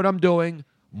 I know what I'm doing.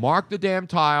 Mark the damn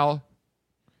tile.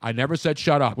 I never said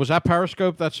shut up. Was that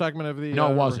Periscope, that segment of the...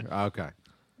 No, it wasn't. Okay.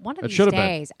 One of It these should have been.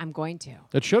 days, I'm going to.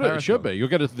 It should Periscope. be. You'll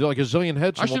get like a zillion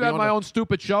hits. I and should we'll have be my on own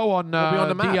stupid show on, We'll be on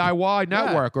the map. DIY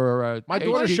Network or My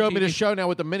daughter HGTV. showed me this show now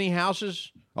with the mini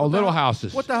houses. Oh, little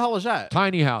houses. What the hell is that?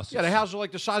 Tiny houses. Yeah, the houses are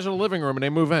like the size of the living room, and they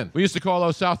move in. We used to call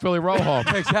those South Philly row homes.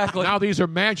 Exactly. Now these are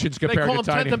mansions They compared call to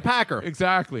them tiny. 10th and Packer.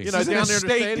 Exactly. You know, down there in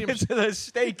the stadiums. It's the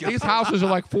steak. These houses are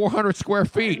like 400 square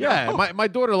feet. Yeah, my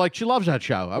daughter, like, she loves that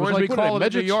show. I was Or as like, we what call are it they,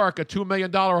 in New midgets? York, a $2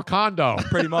 million condo.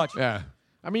 Pretty much. Yeah.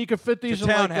 I mean, you can fit these It's in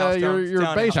a like townhouse, your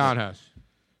townhouse. basement. Townhouse.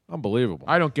 Unbelievable.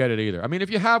 I don't get it either. I mean, if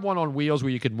you have one on wheels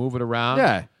where you can move it around.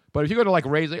 Yeah. But if you go to like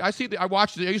raise it, I see. I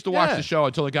used to watch Yeah. the show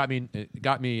until it got me These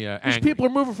angry. people are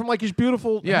moving from like these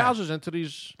beautiful Yeah. houses into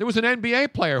these. There was an NBA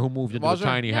player who moved into a Was there?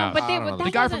 tiny No, house. but they- I don't know. that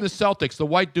The guy from the Celtics, the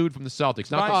white dude from the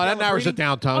Celtics. Not Brian Oh, that narrows it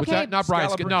down, Tom. What's Okay. that? Not Brian.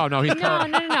 No, he's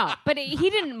No. But he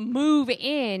didn't move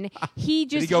in. He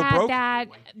just go had broke?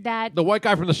 that. The white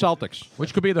guy from the Celtics.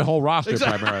 which could be the whole roster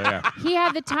primarily. Yeah. He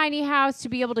had the tiny house to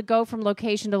be able to go from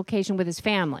location to location with his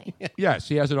family. Yes,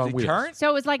 he has it on Is he wheels. current? So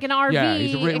it was like an RV, Yeah,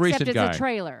 he's a except recent it's guy. a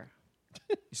trailer.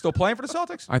 You still playing for the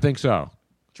Celtics? I think so.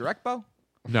 Direct bow?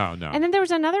 No. And then there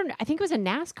was another. I think it was a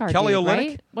NASCAR. Kelly dude, Olynyk?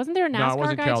 right? Wasn't there a NASCAR No, it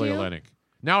wasn't guy Kelly too? Olynyk.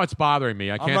 Now it's bothering me.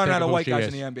 I can't I'm running think out of who white she guys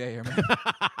is. in the NBA here, man.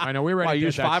 I know we already Why, you did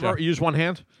use that five? show. You use one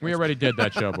hand? We already did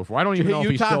that show before. I don't even Did you know hit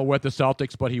if he's Utah? still with the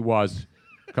Celtics, but he was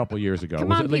a couple years ago. Come it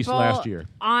was on, at least people. last year.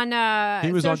 On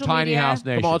he was on social Tiny media. House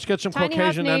Nation. Come on, let's get some Tiny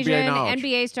House Caucasian Nation, NBA knowledge.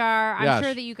 NBA star. I'm Yes.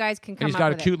 sure that you guys can And come he's up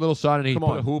got a with cute it. little son, and he Come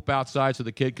put on. a hoop outside so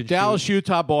the kid can Dallas, shoot.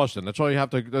 Utah, Boston. That's all you have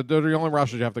to. They're the only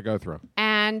rosters you have to go through.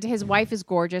 And his wife is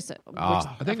gorgeous. Which, I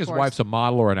think of his course- wife's a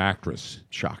model or an actress.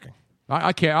 Shocking.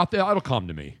 I can't. It'll come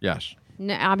to me. Yes.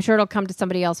 No, I'm sure it'll come to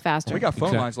somebody else faster. We got phone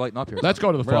Exactly. lines lighting up here. Let's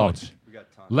go to the Really? phones.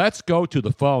 Let's go to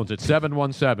the phones at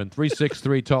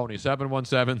 717-363-TONY,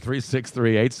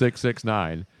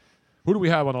 717-363-8669. Who do we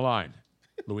have on the line?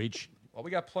 Luigi? Well,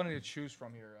 we got plenty to choose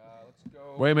from here. Let's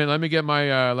go. Wait a minute. Let me get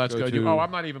my let's Go go. to- Oh,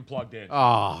 I'm not even plugged in.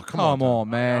 Oh, Come on,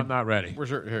 man. I'm not ready. Where's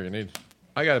your, here? You need.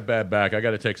 I got a bad back. I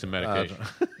got to take some medication.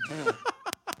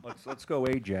 Let's go,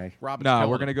 AJ. Robin's No, killing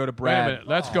we're it. going to go to Wait a Brad. minute.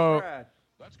 Let's go.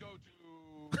 Let's go to.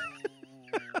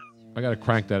 I got to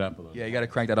crank that up a little. Yeah, you got to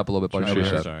crank that up a little bit, buddy. Sorry.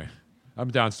 Okay, sorry. I'm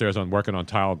downstairs. I'm working on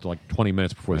tile like 20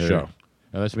 minutes before the show.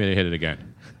 Now let's me hit it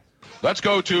again. Let's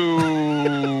go to.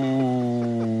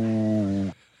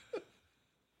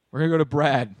 We're going to go to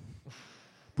Brad.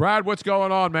 Brad, what's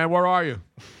going on, man? Where are you?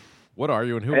 What are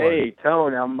you and who are you? Hey,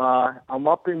 Tone, I'm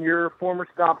up in your former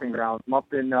stomping grounds. I'm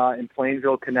up in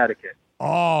Plainville, Connecticut.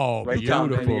 Oh, Right down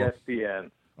from beautiful. the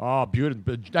ESPN. Oh,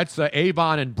 beautiful. That's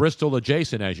Avon and Bristol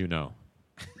adjacent, as you know.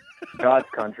 God's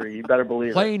country. You better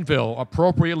believe Plainville,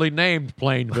 appropriately named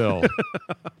Plainville.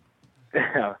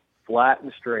 it. Flat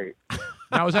and straight.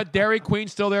 Now, is that Dairy Queen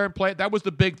still there in play? That was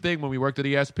the big thing when we worked at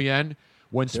ESPN.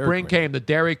 When Dairy spring Queen. came, the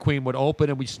Dairy Queen would open,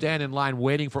 and we'd stand in line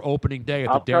waiting for opening day at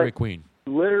I'll the Dairy tell- Queen.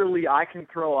 Literally, I can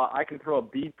throw a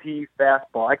BP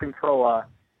fastball. I can throw a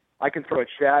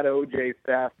Chad OJ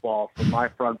fastball from my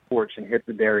front porch and hit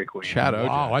the Dairy Queen. Chad OJ.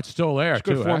 Wow, that's still there, That's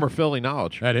good too. former Philly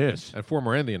knowledge. That is. And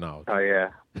former Indian knowledge. Oh yeah,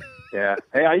 yeah.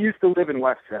 Hey, I used to live in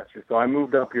Westchester, so I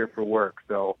moved up here for work.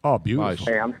 So Oh, beautiful. Nice.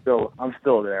 hey, I'm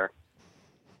still there.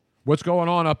 What's going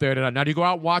on up there tonight? Now, do you go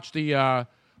out and watch the,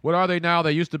 what are they now?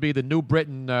 They used to be the New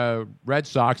Britain Red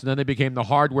Sox, and then they became the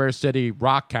Hardware City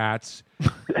Rock Cats.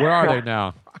 Where are they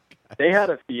now? They had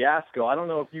a fiasco. I don't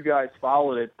know if you guys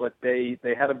followed it, but they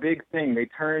had a big thing. They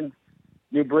turned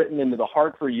New Britain into the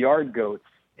Hartford Yard Goats.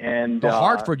 And The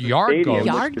Hartford the Yard stadium Goats?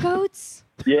 was- Yard goats?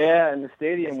 Yeah, and the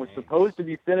stadium was supposed to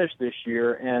be finished this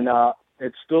year, and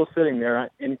it's still sitting there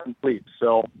incomplete.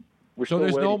 So we're So still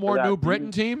there's no waiting for more that New to Britain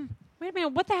be- team? Wait a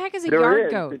minute. What the heck is a There yard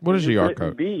is. goat? It's What is the a yard Britain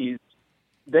goat? Bees.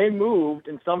 They moved,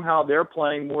 and somehow they're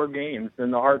playing more games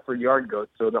than the Hartford Yard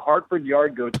Goats. So the Hartford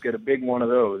Yard Goats get a big one of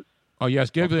those. Oh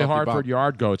yes, give the Hartford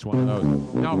Yard Goats one of those.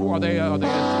 Now, who are they? Are they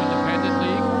an independent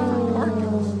league?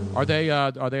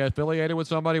 Are they affiliated with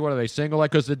somebody? What are they, single?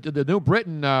 Like, because the New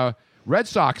Britain Red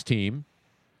Sox team,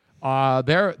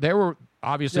 they were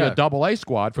obviously a Double-A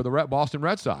squad for the Boston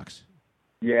Red Sox.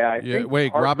 Yeah, I think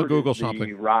wait, Hartford Google is the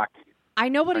something. Rockies. I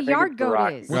know what a yard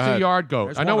goat is. What's a yard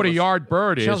goat? I know what a yard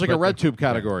bird is. Sounds like a red tube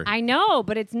category. I know,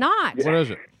 but it's not. What is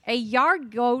it? A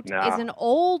yard goat is an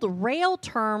old rail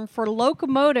term for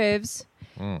locomotives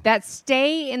that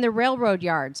stay in the railroad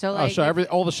yard. So, like,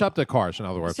 all the septic cars, in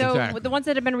other words. so Exactly. the ones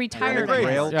that have been retired.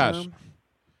 Yes.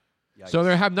 So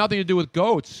they have nothing to do with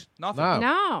goats. Nothing.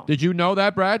 No. Did you know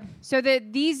that, Brad? So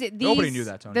these Nobody knew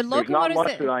that, Tony. The There's not locomotives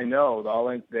much that I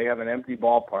know. They have an empty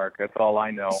ballpark. That's all I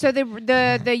know. So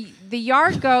the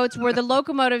yard goats were the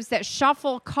locomotives that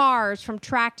shuffle cars from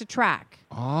track to track.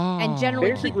 Oh. And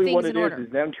generally keep Basically, things what in it order. is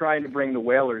them trying to bring the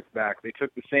Whalers back. They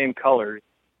took the same colors,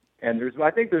 and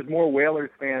I think there's more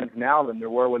Whalers fans now than there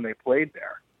were when they played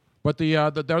there. But they're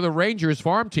the Rangers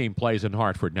farm team plays in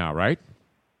Hartford now, right?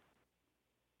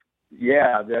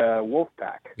 Yeah, the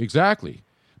Wolfpack. Exactly.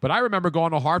 But I remember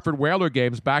going to Hartford Whaler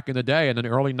games back in the day in the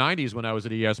early 90s when I was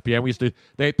at ESPN.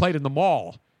 They played in the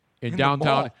mall in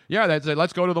downtown. Mall? Yeah, they'd say,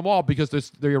 let's go to the mall because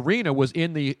the arena was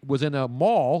in a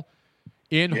mall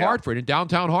in Hartford, in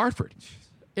downtown Hartford.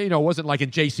 You know, it wasn't like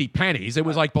in J.C. Penney's. It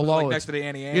was like below. Like next to the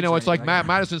Annie Ann's. You know, it's like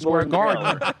Madison Square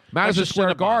Garden. Madison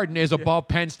Square Garden is above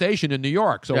Penn Station in New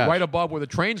York. So right above where the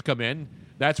trains come in,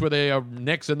 that's where the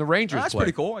Knicks and the Rangers That's play.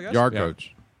 pretty cool, I guess. Yard goats.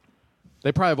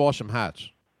 They probably have awesome hats.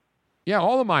 Yeah,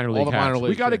 all the minor league hats.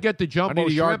 We got to get the jumbo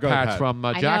shrimp hats from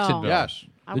Jacksonville. Yes.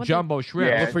 The jumbo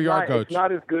shrimp. Yeah, Look for yard goats. It's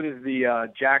not as good as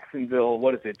the Jacksonville,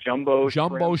 what is it, jumbo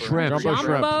shrimp?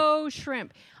 Jumbo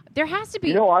shrimp. There has to be.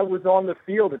 You know, I was on the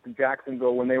field at the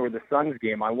Jacksonville when they were the Suns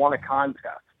game. I won a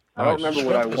contest. I don't remember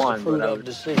what I won, but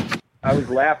I was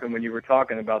laughing when you were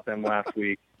talking about them last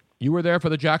week. You were there for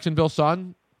the Jacksonville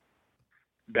Sun?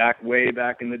 Way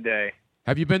back in the day.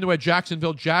 Have you been to a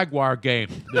Jacksonville Jaguar game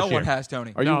this No year? one has,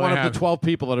 Tony. Are you one of the 12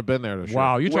 people that have been there this year?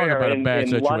 Wow, you're talking about a bad in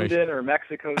situation. London or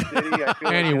Mexico City? I feel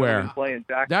Anywhere. Like playing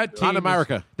That team Not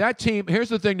America. That team. Here's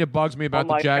the thing that bugs me about on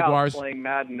the my Jaguars. couch playing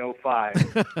Madden 05.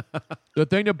 The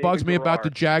thing that bugs me about the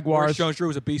Jaguars Jones Drew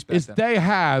was a beast back is then. they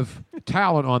have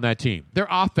talent on that team. Their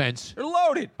offense. They're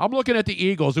loaded. I'm looking at the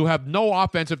Eagles, who have no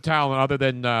offensive talent other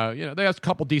than they have a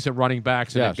couple decent running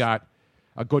backs and they've got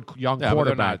a good young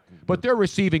quarterback. But their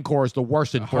receiving core is the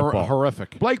worst in football.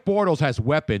 Horrific. Blake Bortles has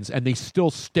weapons, and he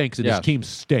still stinks, and his team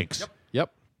stinks.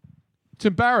 Yep. It's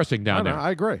embarrassing down there.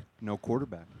 I agree. No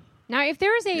quarterback. Now, if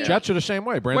there is a Jets are the same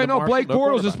way. Brandon Wait, no, Marshall, Blake Bortles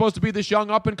quarterback. is supposed to be this young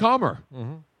up-and-comer.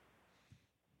 Mm-hmm.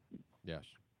 Yes.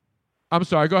 I'm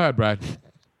sorry. Go ahead, Brad.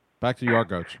 Back to yard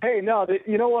goats. Hey, no,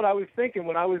 you know what I was thinking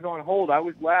when I was on hold? I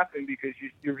was laughing because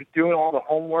you're doing all the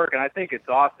homework, and I think it's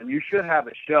awesome. You should have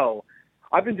a show.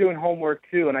 I've been doing homework,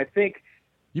 too, and I think...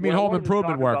 You mean home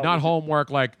improvement work, not homework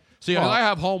like... See, I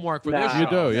have homework for this You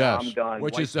show. do, yes. I'm done.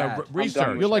 Which White is pad.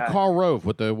 research. You're like Carl Rove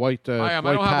with the white I am.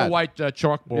 white I don't have pad. a white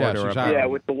chalkboard. Yes, or exactly. Yeah,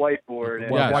 with the whiteboard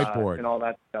and, whiteboard. and all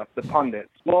that stuff, the pundits.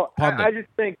 Well, I just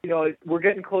think, we're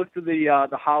getting close to the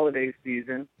holiday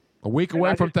season. A week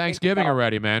away from Thanksgiving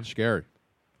already, man. Scary.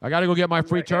 I got to go get my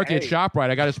free turkey at ShopRite.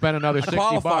 I got to spend another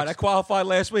 $60. I qualified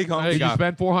last week, huh? Did you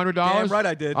spend $400? Damn right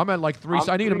I did. I'm at like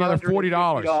I need another $40.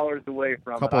 $350 away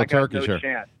from Couple it. of turkeys I got no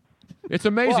here. chance. It's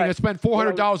amazing. But- I spent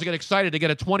 $400 to get excited to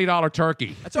get a $20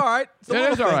 turkey. That's all right. It's the It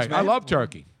little is all things, right. man. I love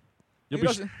turkey.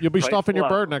 You'll be stuffing your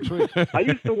bird next week. I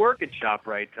used to work at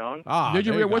ShopRite, Tone, Did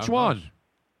you? Which one?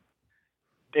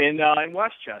 in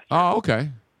Westchester. Oh, okay.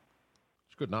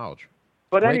 It's good knowledge.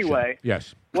 But Great anyway, show.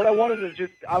 Yes. what I wanted to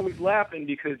I was laughing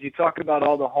because you talk about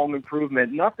all the home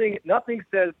improvement. Nothing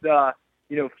says,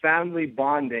 family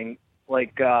bonding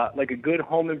like a good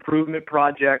home improvement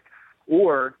project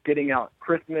or getting out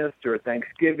Christmas or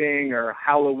Thanksgiving or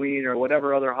Halloween or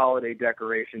whatever other holiday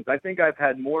decorations. I think I've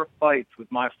had more fights with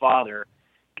my father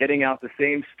getting out the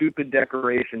same stupid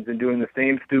decorations and doing the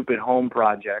same stupid home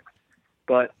projects.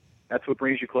 But that's what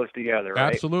brings you close together,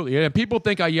 right? Absolutely. And people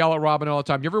think I yell at Robin all the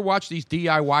time. You ever watch these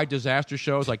DIY disaster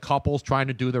shows, like couples trying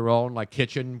to do their own, like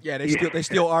kitchen? Yeah, they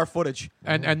steal our footage.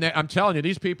 And I'm telling you,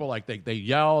 these people, like, they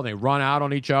yell and they run out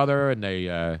on each other and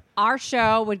they... our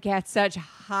show would get such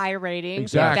high ratings.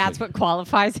 Exactly. That's what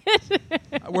qualifies it.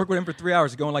 I worked with him for 3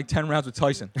 hours, going like 10 rounds with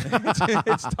Tyson.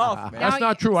 it's tough, man. That's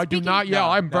not true. I do not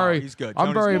yell. He's good.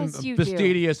 I'm very Yes, you do.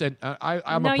 fastidious, and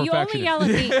I'm No, a you only perfectionist. yell at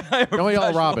me. You only yell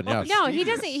at Robin, yes. No, he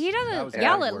doesn't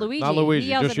yell at Luigi. Not Luigi, He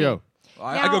yells just at me. you.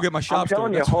 I go get my shop I'm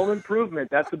telling stored. you, home improvement,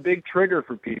 that's a big trigger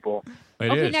for people.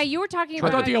 Okay, now you were talking I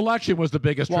about. thought the election was the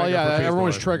biggest Well, trigger. yeah, for people.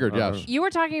 everyone's triggered, yes. You were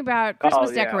talking about Christmas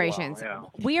Oh, yeah, decorations.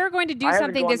 well, We are going to do I haven't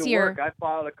something gone this to year. work. I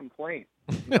filed a complaint.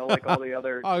 Like all the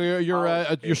other. Oh,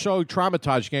 you're so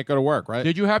traumatized you can't go to work, right?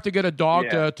 Did you have to get a dog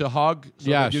Yeah. to hug so that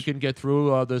Yes. you can get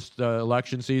through this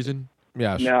election season?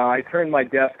 Yes. No, I turned my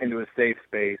desk into a safe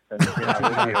space. And, we'll be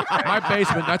okay. My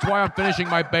basement. That's why I'm finishing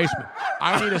my basement.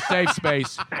 I need a safe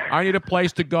space. I need a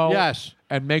place to go. Yes.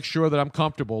 And make sure that I'm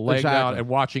comfortable laying down Exactly. and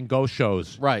watching ghost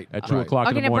shows. Right. At 2 o'clock Okay,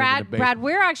 in the now morning. in Brad, the basement. Brad,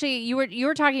 we're actually you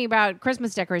were talking about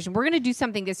Christmas decoration. We're going to do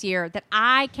something this year that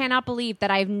I cannot believe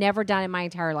that I've never done in my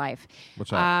entire life.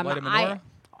 What's that? Light a menorah?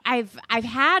 I've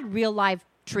had real live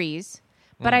trees,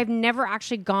 but I've never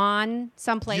actually gone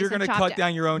someplace. You're going to cut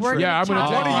down your own We're tree. Yeah, I'm gonna chop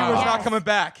One take of down- you is Yes. not coming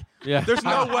back. Yeah. There's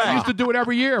no way. I used to do it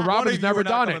every year. One of Robin's you never are not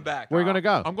done coming it. Back. Where are you going to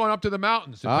go? I'm going up to the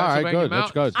mountains. All right, Pennsylvania good.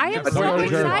 That's mountains. good. I am Don't so go to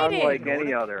Jersey. excited. Unlike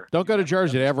any other. Don't go to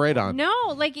Jersey. They have radon. No,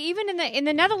 like even in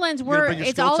the Netherlands, gonna where bring your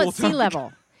it's skill all tool at sea down?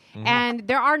 level. And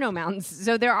there are no mountains,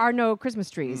 so there are no Christmas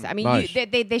trees. I mean, Nice.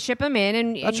 they ship them in,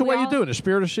 and That's the way you do it in the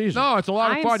spirit of season. No, it's a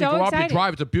lot of I'm fun. so you go up, you excited.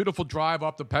 drive. It's a beautiful drive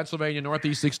up the Pennsylvania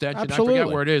Northeast Extension. I Absolutely.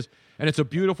 forget where it is, and it's a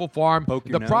beautiful farm. Poke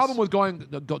your The nose. problem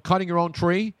with cutting your own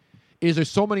tree is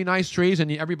there's so many nice trees, and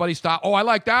everybody stop. Oh, I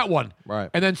like that one. Right.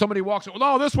 And then somebody walks. Oh,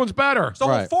 no, this one's better. It's the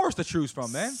whole Right. forest to choose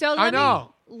from, man. So I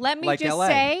know. Let me Like just LA,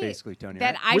 say basically, Tony,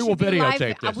 that right? I We will should be live.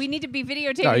 videotape this. We need to be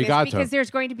videotaping No, you this got to. because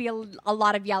there's going to be a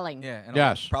lot of yelling. Yeah. And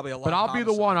Yes. Probably a lot. But I'll be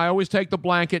the one. I always take the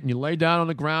blanket and you lay down on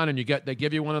the ground and they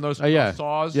give you one of those Yeah.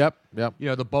 saws. Yep. You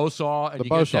know, the bow saw, and The you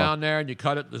bow get saw. down there and you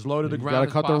cut it as low to the You ground gotta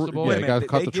as cut the- possible. yeah, Wait a you gotta minute.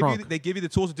 cut They the give trunk. they give you the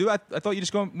tools to do it. I thought you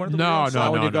just go one of the No, reels.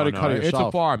 no, when no, you gotta no, cut no. it It's a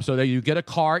yourself. farm, so you get a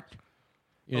cart.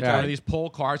 It's Okay. one of these pull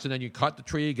carts, and then you cut the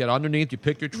tree, you get underneath, you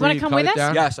pick your tree, wanna you come cut with it us?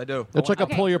 down. Yes, I do. It's like a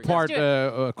Okay, pull your let's part do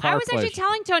it. car I was actually place.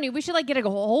 telling Tony we should get a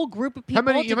whole group of people How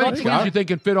many to go trees together. you think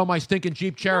can fit on my stinking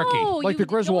Jeep Cherokee? No, Like the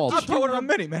Griswolds. I'll put one on a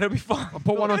mini, man. It'll be fun. I'll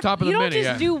put one on top of You the don't mini.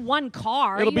 just yeah. do one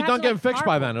car. It'll You be have done to, getting like, fixed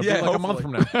by then. It'll Yeah, be like a month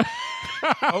from now.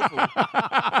 Hopefully.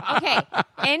 Okay.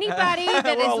 Anybody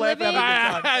that We're all is laughing living,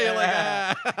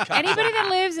 at the time. anybody that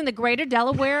lives in the greater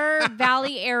Delaware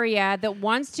Valley area that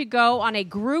wants to go on a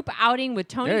group outing with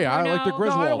Tony Yeah, I Bruno, like the No, I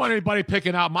Griswolds. don't want anybody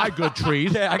picking out my good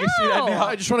trees. Yeah, I can see that No. now.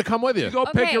 I just want to come with you. You go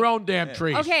pick Okay. your own damn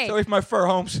trees. Okay. So if my fur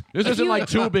homes. This isn't you- like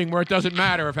tubing where it doesn't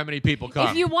matter if how many people come.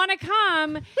 If you want to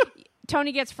come,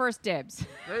 Tony gets first dibs.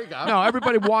 There you go. No,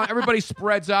 everybody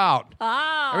spreads out.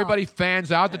 Oh. Everybody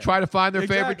fans out to try to find their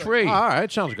favorite Exactly. tree. All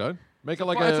right, sounds good. Make it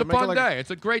like it's a make it fun like day. It's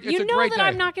a great. It's You a know great that day.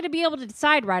 I'm not going to be able to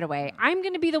decide right away. I'm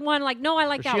going to be the one like, no, I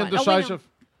like Is that she one. Oh, wait, no. indecisive?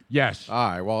 Yes. All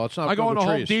right. Well, it's not. I go good into with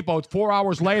Home trees. Depot 4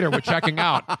 hours later. We're checking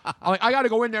out. I got to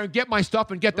go in there and get my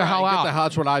stuff and get the hell Right, out. get the hell-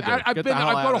 that's what I do. I've Get been. the hell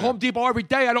I go out to of Home Depot every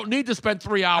day. I don't need to spend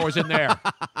 3 hours in there.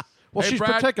 Well, Hey, she's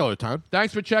Brad. particular, Tom.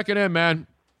 Thanks for checking in, man.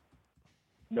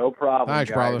 No problem.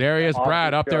 Thanks, guys. brother. There he is, Awesome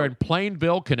Brad, up there show. in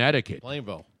Plainville, Connecticut.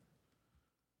 Plainville.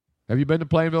 Have you been to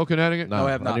Plainville, Connecticut? No,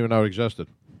 I have not. didn't even know it existed.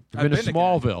 You've been to I've been to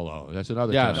Smallville, though. That's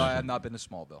another. Yes. No, I town. have not been to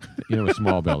Smallville. You know what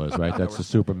Smallville is, right? That's the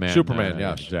Superman. Superman,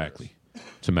 yes. Exactly.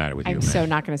 What's the matter with you? I'm so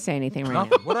not going to say anything right Huh?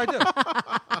 now. What did I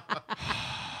do?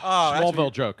 Oh, that's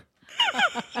Smallville joke.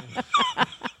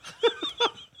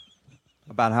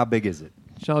 About how big is it?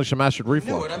 Sounds like some acid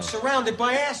reflux. I'm surrounded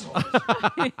by assholes.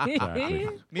 Exactly.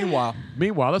 Meanwhile,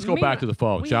 Let's go back to the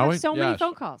phone, We shall have we? so many Yes.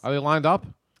 phone calls. Are they lined up?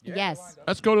 Yes.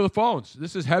 Let's go to the phones.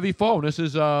 This is heavy phone. This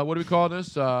is what do we call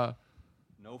this?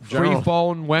 Free General.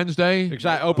 phone Wednesday.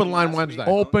 Exactly. Open line Wednesday.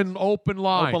 Open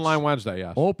lines. Open line Wednesday.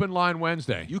 Yes. Open line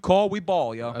Wednesday. you call, we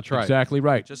ball, yo. That's right. Exactly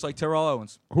right. Just like Terrell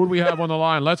Owens. Who do we have on the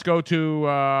line? Let's go to.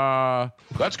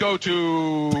 Let's go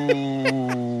to.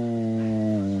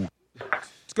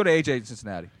 Let's go to AJ in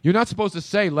Cincinnati. You're not supposed to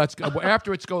say let's go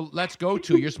after it's go. Let's go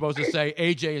to. You're supposed to say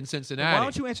AJ in Cincinnati. Why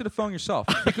don't you answer the phone yourself?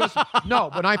 Because no,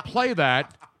 when I play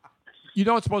that, you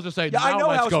don't supposed to say Yeah, I now know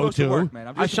how let's it's go supposed to to. work, man.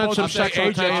 I'm I'm just supposed sent to some say sexual AJ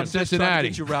in attention. Trying to Cincinnati.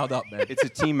 get you riled up, man. It's a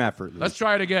team effort. Lee. Let's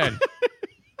try it again.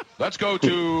 Let's go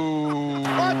to. What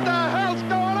the hell's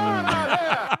going on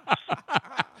out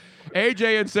here?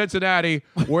 AJ in Cincinnati,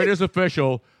 where it is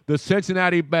official, the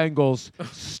Cincinnati Bengals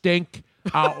stink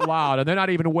out loud, and they're not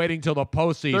even waiting till the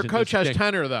postseason. Their coach to has stink.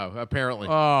 tenure, though, apparently.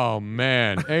 Oh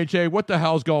man, AJ, what the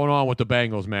hell's going on with the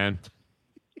Bengals, man?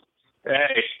 Hey,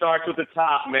 it starts with the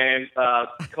top, man.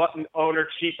 Clinton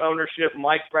chief ownership,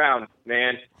 Mike Brown,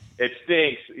 man. It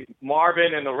stinks.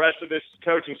 Marvin and the rest of this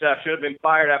coaching staff should have been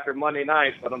fired after Monday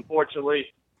night, but unfortunately,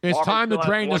 It's Marvin time to still has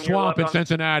drain the 1 year swamp left in on-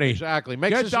 Cincinnati. Exactly.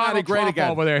 Make Get Cincinnati Donald great Trump again.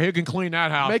 over there. He can clean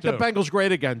that house. Make too. the Bengals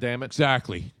great again, damn it.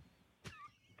 Exactly.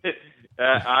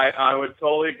 I would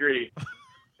totally agree.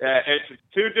 It's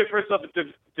two different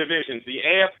divisions. The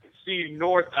NFC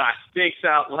North stinks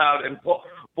out loud, and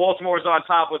Baltimore's on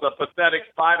top with a pathetic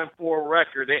 5-4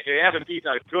 record. They haven't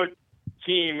beaten a good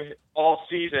team all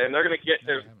season, and they're going to get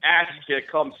their ass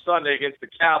kicked come Sunday against the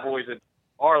Cowboys in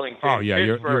Arlington. Oh, yeah,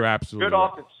 you're absolutely good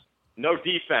right. offense, no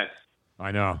defense.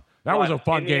 I know. That was a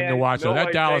fun game to watch. So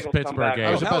that Dallas-Pittsburgh game.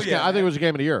 That was the best game. I think it was a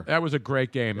game of the year. That was a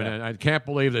great game, and I can't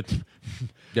believe that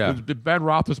Yeah. Ben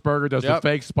Roethlisberger does the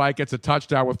fake spike, gets a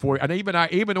touchdown with 4. And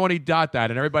even when he got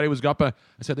that, and everybody was up, I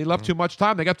said they left too much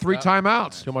time. They got 3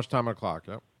 timeouts. Too much time on the clock.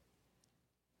 Yep.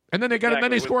 And then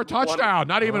they score a touchdown,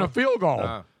 not even a field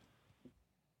goal.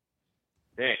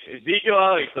 Hey, Ezekiel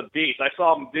Elliott's a beast. I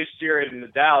saw him this year in the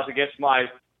Dallas against my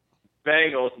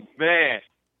Bengals. Man,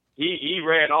 he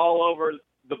ran all over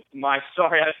my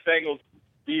sorry-ass Bengals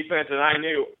defense, and I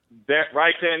knew that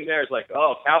right then there, it's like,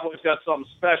 oh, Cowboys got something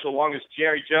special as long as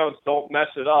Jerry Jones don't mess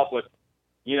it up with,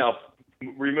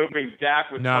 removing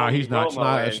Dak with Tony he's not.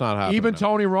 Romo. It's not happening. Even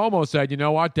Tony Romo said, you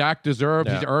know what, Dak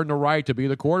deserves, he's earned the right to be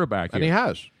the quarterback here. And he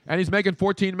has. And he's making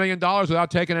 $14 million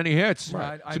without taking any hits.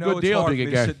 Right. It's a I know good deal hard if you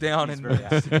for can me to get. sit down and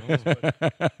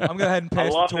I'm going to head and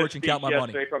pass the torch and count my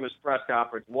money. From his press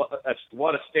conference, what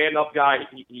a stand-up guy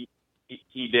he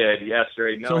did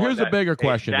yesterday. So here's the bigger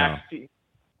question now.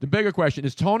 The bigger question,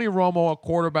 is Tony Romo a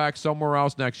quarterback somewhere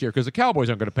else next year? Because the Cowboys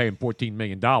aren't going to pay him $14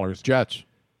 million.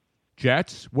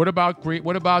 Jets? What about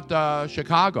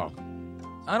Chicago?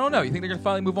 I don't know. You think they're going to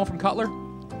finally move on from Cutler?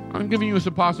 I'm giving you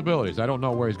some possibilities. I don't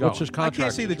know where he's going. What's his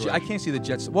contract? I can't see the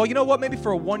Jets. Well, you know what? Maybe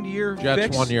for a 1 year Jets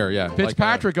fix? 1 year, yeah.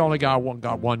 Fitzpatrick only got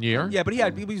 1 year. Yeah, but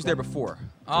he was there before.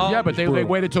 Yeah, but they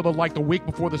waited till the week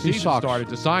before the season started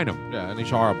to sign him. Yeah, and he's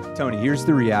horrible. Tony, here's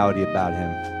the reality about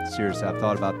him. Seriously, I've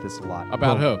thought about this a lot.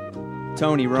 About who?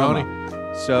 Tony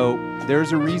Romo. So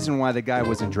there's a reason why the guy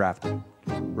wasn't drafted,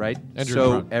 right?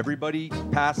 Everybody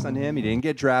passed on him. He didn't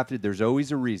get drafted. There's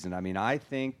always a reason. I mean, I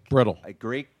think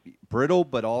brittle,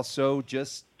 but also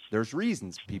just there's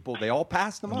reasons. They all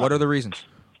passed him on. What are the reasons?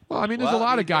 Well, I mean, there's a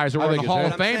lot of guys who are in the Hall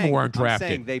of Fame who weren't drafted. I'm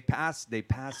saying they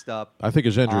passed up. I think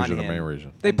his injuries are the main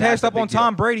reason. They passed up on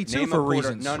Tom Brady too for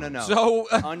reasons. No. So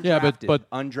undrafted. But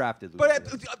undrafted.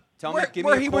 Tell me, give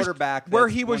me a quarterback where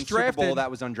he was drafted. Super Bowl that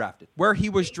was undrafted. Where he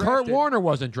was drafted. Kurt Warner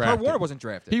wasn't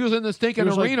drafted. He was in the stinking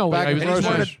arena. He was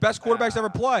one of the best quarterbacks ever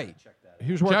play.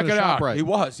 He was working Check it out. right. He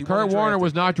was. Kurt Warner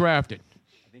was not drafted.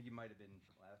 I think he might have been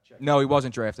checked. No, he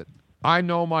wasn't drafted. I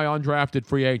know my undrafted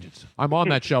free agents. I'm on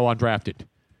that show, Undrafted.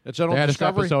 It's on they had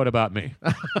Discovery? this episode about me.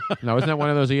 No, isn't that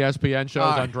one of those ESPN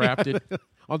shows, Undrafted?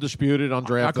 Undisputed,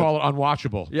 Undrafted. I call it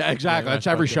Unwatchable. Yeah, exactly. That's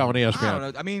every show on ESPN. I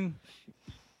don't know. I mean,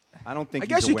 I don't think. I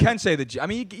guess you can say the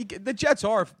Jets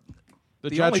are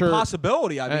the only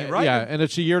possibility. I mean, right? Yeah, and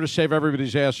it's a year to save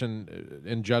everybody's ass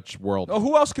in Jets world. Oh,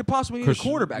 who else could possibly need a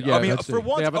quarterback? Yeah, I mean, for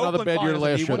once, they have another bad year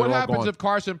last year. What happens if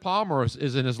Carson Palmer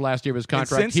is in his last year of his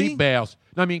contract? Cincy? He bails.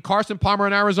 No, I mean, Carson Palmer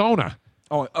in Arizona.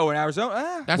 Oh, in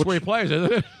Arizona? That's where he plays,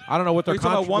 isn't it? I don't know what Are their you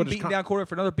talking about one what beaten down quarterback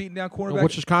for another beaten down quarterback?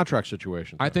 What's his contract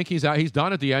situation? I think he's out. He's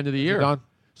done at the end of the year. Done?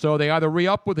 So they either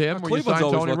re-up with him or you sign Cleveland's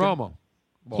Tony always Romo.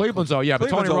 Cleveland's but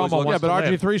Tony Cleveland's Romo always wants to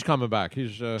live. RG3's coming back.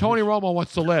 Tony Romo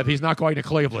wants to live. He's not going to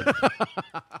Cleveland.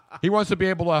 He wants to be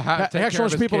able to take care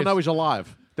of his people kids. to know he's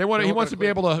alive. He wants to be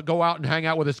able to go out and hang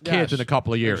out with his kids in a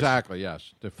couple of years. Exactly,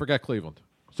 yes. Forget Cleveland.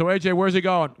 So, AJ, where's he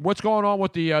going? What's going on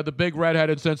with the big redhead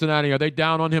in Cincinnati? Are they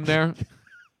down on him there?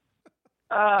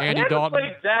 He hasn't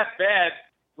played that bad.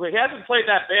 Well, he hasn't played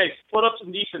that bad. He's put up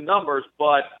some decent numbers,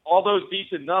 but all those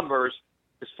decent numbers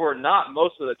is for not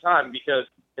most of the time because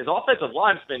his offensive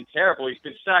line's been terrible. He's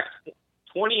been sacked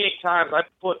 28 times. I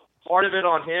put part of it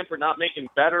on him for not making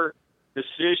better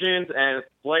decisions and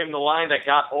blame the line that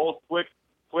got old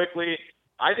quickly.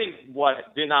 I think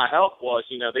what did not help was,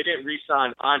 they didn't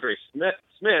re-sign Andre Smith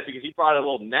because he brought a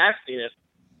little nastiness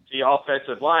to the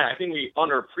offensive line. I think we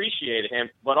underappreciated him,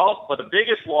 but the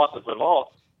biggest loss of it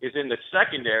all is in the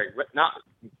secondary,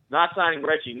 not signing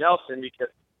Reggie Nelson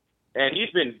and he's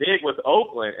been big with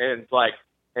Oakland,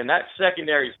 and that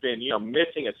secondary's been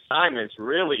missing assignments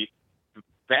really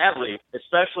badly,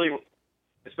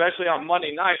 especially on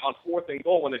Monday night on 4th and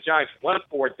goal when the Giants went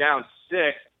for it down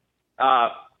 6.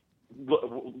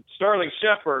 Sterling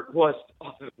Shepard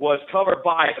was covered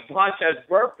by Montez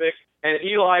Burfict, and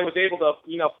Eli was able to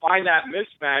find that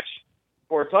mismatch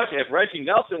for a touchdown. If Reggie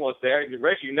Nelson was there,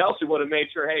 Reggie Nelson would have made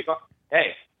sure, hey,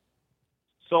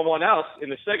 someone else in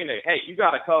the secondary, hey, you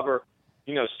got to cover,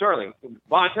 Sterling.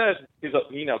 Montez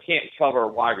can't cover a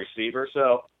wide receiver,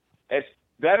 so it's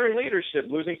veteran leadership,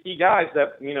 losing key guys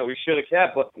that we should have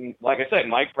kept. But like I said,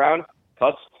 Mike Brown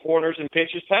cuts corners and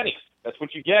pinches pennies. That's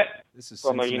what you get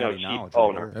from a cheap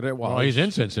owner. Well, he's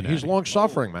in Cincinnati. He's long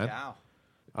suffering, man.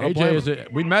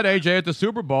 We met AJ at the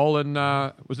Super Bowl, and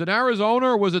was it Arizona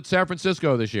or was it San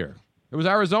Francisco this year? It was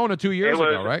Arizona 2 years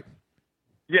ago, right?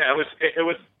 Yeah, it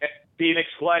was Phoenix,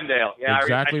 Glendale. Yeah,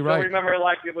 exactly I right. still remember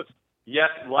like it was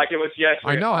yesterday.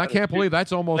 I know. I can't believe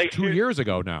that's almost 2 years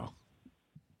ago now.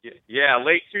 Yeah,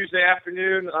 late Tuesday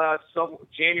afternoon,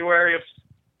 January of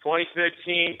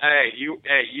 2015. Hey, you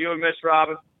and Miss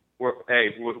Robin were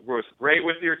great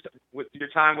with your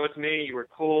time with me. You were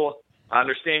cool. I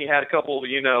understand you had a couple,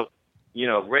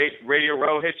 Radio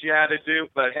Row hits you had to do,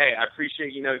 but hey, I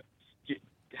appreciate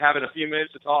having a few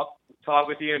minutes to talk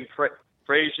with you and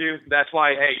praise you. That's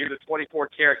why, hey, you're the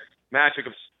 24-karat magic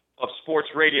of sports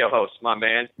radio host, my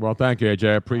man. Well, thank you, AJ.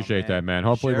 I appreciate that, man.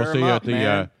 Hopefully, we'll see you at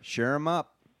the. Share them up.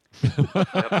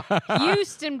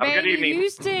 Houston, baby,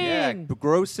 Houston. Yeah,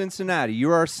 grow Cincinnati.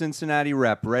 You're our Cincinnati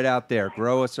rep right out there.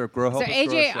 Grow us or grow. So,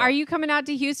 AJ, are you coming out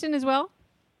to Houston as well?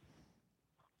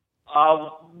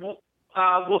 We'll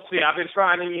see. I've been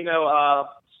trying to,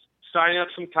 signing up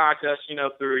some contests,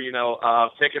 through,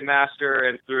 Ticketmaster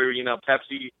and through,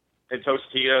 Pepsi and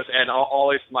Tostitos, and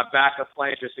always my backup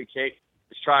plan just in case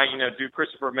is trying, do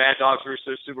Christopher Mad Dog's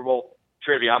Russo Super Bowl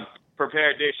trivia. I'm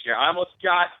prepared this year. I almost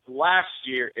got last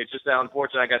year. It's just that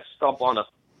unfortunately I got stumped on a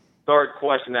third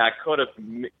question that I could have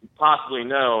possibly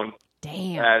known.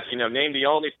 Damn. As, name the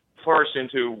only person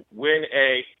to win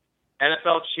a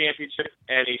NFL championship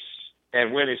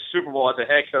and win a Super Bowl as a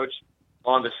head coach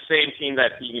on the same team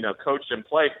that he, coached and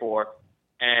played for.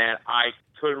 And I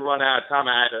couldn't run out of time.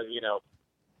 I had to,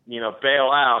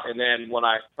 bail out. And then when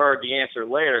I heard the answer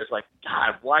later, it's like,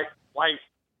 God, why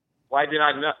did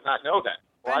I not know that?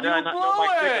 Why did I not know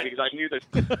my ticket? Because I knew this.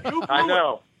 I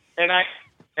know. And I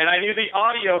knew the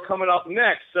audio coming up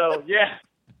next. So, yeah.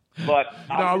 But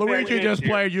no, Luigi just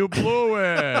played. You blew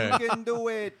it. You can do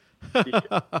it.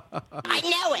 I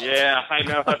know it. Yeah, I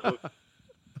know.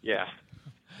 Yeah.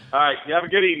 All right. You have a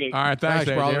good evening. All right. Thanks,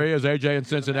 AJ. brother. There he is, AJ in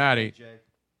Cincinnati.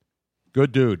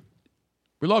 Good dude.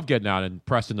 We love getting out and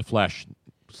pressing the flesh,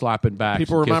 slapping backs,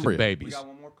 People and remember kissing you. babies. We got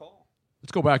one more call.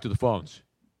 Let's go back to the phones.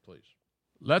 Please.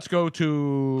 Let's go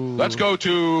to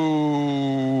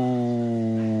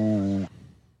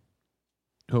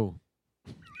who?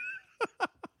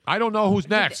 I don't know who's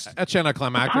next. That's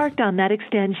anticlimactic. Parked on that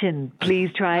extension. Please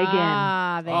try again.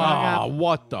 Ah, they hung up.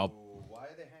 What the? Why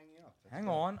are they hanging up? Hang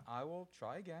on. I will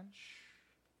try again.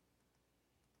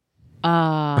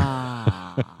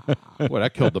 Boy,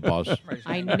 that killed the buzz.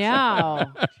 I know.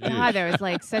 God, there was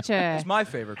like such a. It's my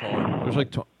favorite caller. There's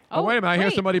like. Oh, wait a minute. I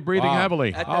hear somebody breathing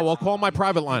heavily. Oh, well, call my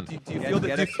private line. Do you feel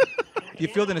the do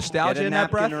you feel the nostalgia in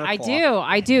that breath? I do.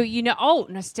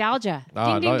 Nostalgia.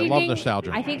 Oh, Ding, ding, I ding, love ding.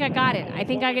 nostalgia. I think I got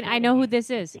it. I know who this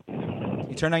is.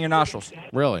 You turn on your nostrils.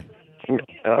 Really?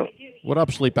 Oh, What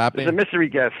up, sleep it's a apnea? mystery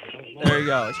guest. There you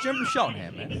go. It's Jim from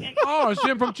Cheltenham, man. Oh, it's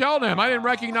Jim from Cheltenham. I didn't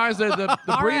recognize the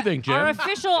breathing, Jim. Our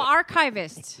official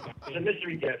archivist. It's a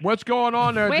mystery guest. What's going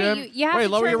on there, Jim? Wait, you have Wait, to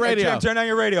lower turn your radio. Turn on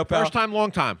your radio, pal. First time, long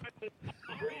time.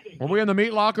 Are we in the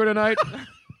meat locker tonight?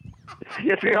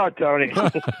 Yes, we are, Tony. We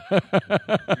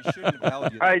shouldn't have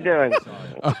held you. How you doing?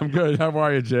 I'm good. How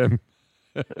are you, Jim?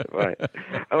 Right.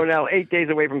 Oh, now 8 days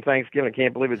away from Thanksgiving.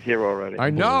 Can't believe it's here already. I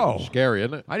know. Scary,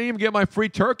 isn't it? I didn't even get my free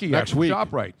turkey yet Next from week.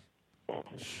 ShopRite.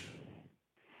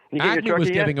 You get your Acme was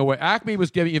turkey yet? giving away. Acme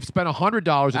was giving. You've spent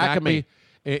 $100 at Acme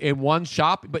in one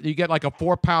shop, but you get like a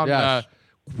 4-pound Yes.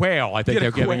 quail. I think Get a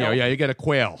they're giving you. quail? Yeah, you get a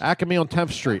quail. Acme on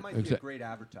 10th Street. That might be a great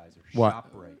advertiser. What?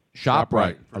 ShopRite.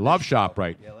 ShopRite. I love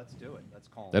ShopRite. Yeah, let's do it. Let's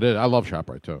call That is. I love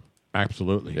ShopRite, too.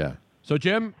 Absolutely. Yeah. So,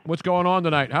 Jim, what's going on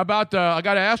tonight? How about, I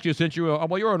got to ask you, since you're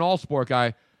an all-sport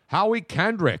guy, Howie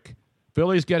Kendrick.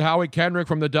 Phillies get Howie Kendrick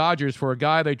from the Dodgers for a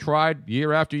guy they tried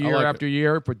year after year after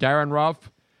year for Darren Ruff.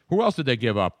 Who else did they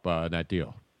give up in that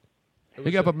deal?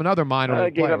 They gave up another minor They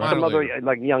league gave player, up right? some other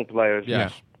young players.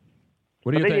 Yes.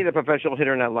 What do But you they think? need a professional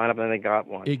hitter in that lineup, and they got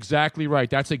one. Exactly right.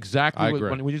 That's exactly I what,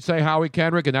 agree. when you say Howie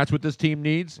Kendrick, and that's what this team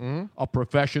needs, a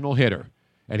professional hitter.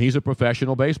 And he's a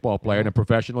professional baseball player and a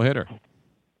professional hitter.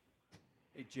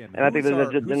 Hey, Jim, And I think who's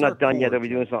they're our not done yet. core, They'll be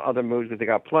doing some other moves because they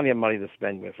got plenty of money to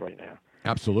spend with right now.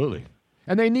 Absolutely.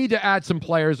 And they need to add some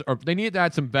players, or they need to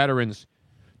add some veterans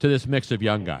to this mix of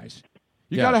young guys.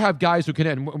 You Yes. got to have guys who can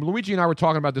hit. And Luigi and I were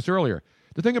talking about this earlier.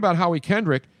 The thing about Howie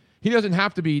Kendrick, he doesn't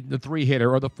have to be the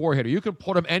 3-hitter or the 4-hitter. You can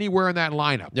put him anywhere in that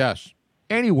lineup. Yes.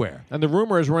 Anywhere. And the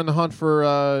rumor is we're in the hunt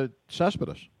for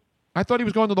Cespedes. I thought he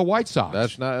was going to the White Sox.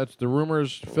 That's not. That's the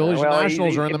rumors. Phillies Well, and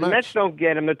Nationals are in the if the Mets. Mets don't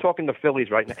get him, they're talking the Phillies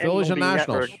right now. Phillies and MLB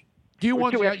Nationals. Network. Do you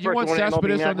want Two experts you want on MLB Cespedes on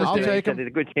this Network I'll team? take said him. There's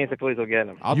a good chance the Phillies will get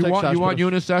him. I'll You take want Cespedes.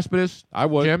 Eunice Cespedes? I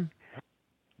would. Jim?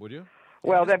 Would you?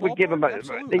 Well, that would give them. They need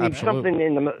Absolutely. something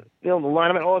in the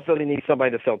lineup, and also they need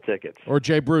somebody to sell tickets. Or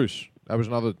Jay Bruce. That was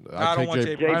another. I don't want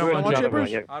Jay Bruce. I don't want Jay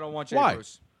Bruce. I don't want Jay Why?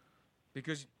 Bruce.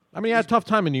 Because I mean, he had a tough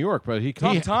time in New York, but he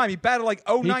tough time. He battled like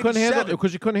He couldn't handle 097.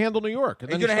 because he couldn't handle New York. He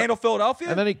couldn't handle Philadelphia.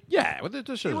 And then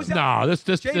this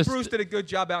is Jay Bruce did a good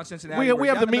job out in Cincinnati. we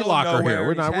have the meat locker here.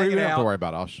 We don't have to worry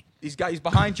about us. He's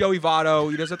behind Joey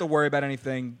Votto. He doesn't have to worry about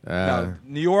anything. No,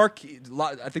 New York,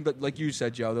 I think, like you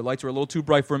said, Joe, the lights were a little too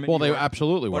bright for him. Well, they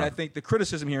absolutely were. But I think the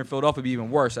criticism here in Philadelphia would be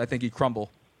even worse. I think he'd crumble.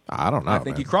 I don't know. I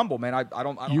think he'd crumble, man. I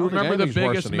don't. You remember the Miami's worse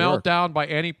biggest than New York. meltdown by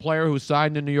any player who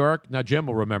signed in New York? Now, Jim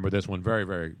will remember this one very,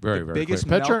 very, very, very biggest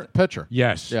quickly. Pitcher?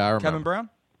 Yes. Yeah, I remember. Kevin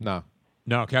Brown?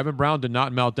 No, Kevin Brown did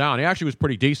not melt down. He actually was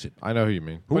pretty decent. I know who you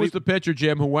mean. Who was the pitcher,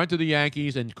 Jim, who went to the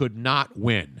Yankees and could not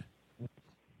win?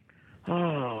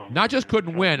 Oh. Not just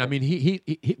couldn't win. I mean,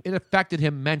 it affected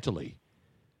him mentally.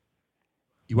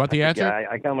 You want the answer? Yeah,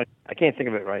 I can't think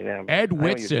of it right now. Ed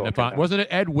Whitson. Wasn't it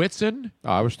Ed Whitson? Oh,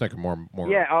 I was thinking more.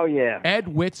 Yeah. Oh, yeah. Ed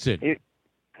Whitson.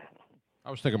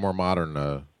 I was thinking more modern.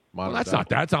 Well, that's not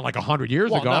that. That's not like 100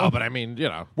 years ago. No, but I mean,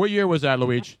 What year was that,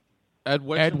 Luigi? Ed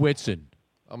Whitson. Ed Whitson.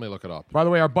 Let me look it up. By the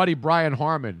way, our buddy Brian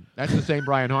Harmon. That's the same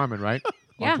Brian Harmon, right?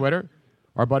 Yeah. On Twitter.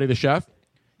 Our buddy the chef.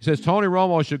 He says Tony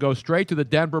Romo should go straight to the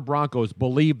Denver Broncos.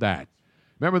 Believe that.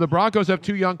 Remember, the Broncos have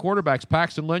two young quarterbacks,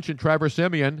 Paxton Lynch and Trevor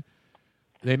Siemian.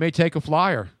 They may take a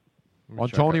flyer on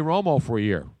Tony Romo for a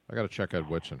year. I got to check Ed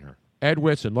Whitson here. Ed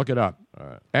Whitson, look it up. All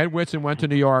right. Ed Whitson went to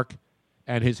New York,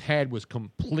 and his head was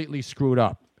completely screwed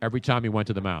up every time he went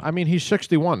to the mound. I mean, he's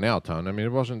 61 now, Ton. I mean,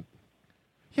 it wasn't.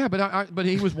 Yeah, but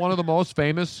he was one of the most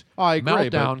famous I agree,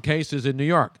 meltdown cases in New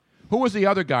York. Who was the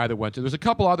other guy that went to? There's a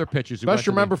couple other pitchers who Best went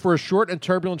to remember for a short and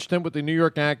turbulent stint with the New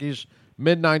York Yankees,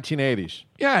 mid-1980s.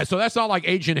 Yeah, so that's not like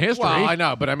ancient history. Well, I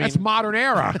know, but I mean... That's modern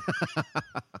era.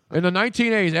 In the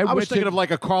 1980s, I was thinking of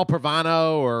like a Carl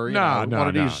Pavano or one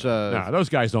of these... no, those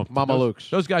guys don't... Mamalukes.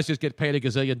 Those guys just get paid $1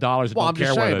 gazillion and don't I'm care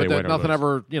just saying, whether they but win or nothing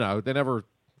lose. ever, they never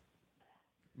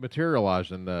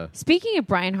materialized in the... Speaking of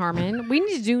Brian Harmon, we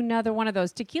need to do another one of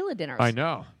those tequila dinners. I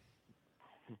know.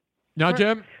 Now,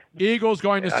 Jim, Eagles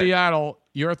going to Seattle.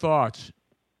 Your thoughts?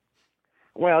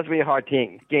 Well, it's going to be a hard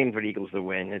game for the Eagles to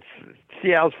win.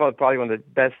 Seattle's probably one of the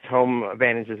best home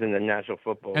advantages in the National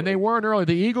Football League. And they weren't early.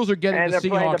 The Eagles are getting the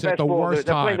Seahawks at the worst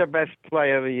They're time. playing their best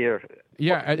play of the year.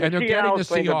 Yeah, and they're getting the Seattle's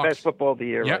playing Seahawks. the best football of the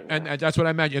year. Yeah, right now. and that's what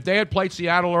I meant. If they had played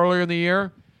Seattle earlier in the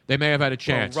year, they may have had a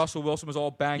chance. Well, Russell Wilson was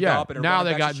all banged Yeah, up. And now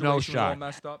their they running got back no situation was all shot.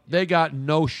 messed up. They got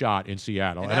no shot in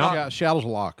Seattle. And Seattle's a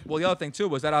lock. Well, the other thing, too,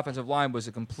 was that offensive line was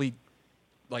a complete,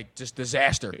 just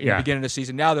disaster in Yeah. the beginning of the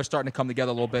season. Now they're starting to come together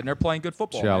a little bit, and they're playing good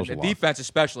football. Seattle's And a the lock. defense,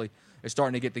 especially, is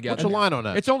starting to get together. What's the line on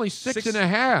that? It's only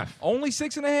 6.5. Only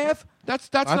 6.5? That's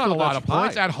I not a thought lot that's of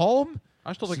points high. at home.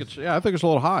 I still think I think it's a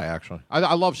little high, actually.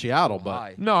 I love Seattle, but...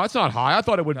 High. No, it's not high. I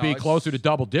thought it would be it's- closer to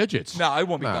double digits. No, it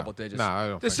won't be No. double digits. No, I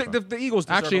don't the, think so. the Eagles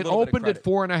deserve Actually, a it little opened bit at of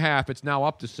credit. 4.5. It's now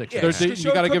up to 6. Yeah, There's so you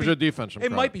got to it could give be- your defense some It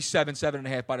credit. might be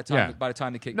 7.5 by the time Yeah. by the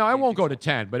time the kick. No, it won't go to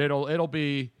 10, but it'll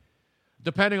be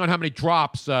depending on how many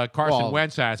drops Carson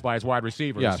Wentz has by his wide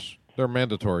receivers. Yes, they're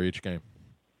mandatory each game.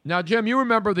 Now, Jim, you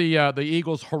remember the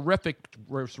Eagles' horrific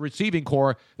receiving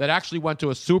core that actually went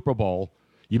to a Super Bowl.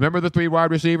 You remember the 3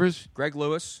 wide receivers? Greg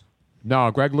Lewis.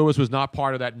 No, Greg Lewis was not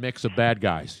part of that mix of bad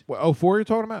guys. What, 04 you're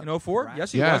talking about? In 04?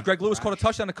 Yes, he Yeah. was. Greg Lewis caught a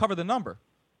touchdown to cover the number.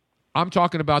 I'm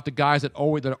talking about the guys that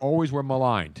always were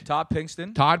maligned. Todd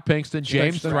Pinkston. Todd Pinkston,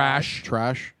 James Thrash,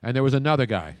 Trash. and there was another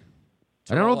guy.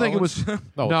 And I don't think it was. Owens.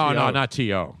 no, not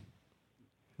T.O.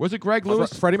 Was it Greg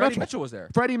Lewis? Freddie Freddie Mitchell. Mitchell was there.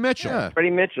 Freddie Mitchell. Yeah.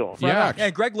 Freddie Mitchell. Yeah.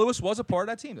 And Greg Lewis was a part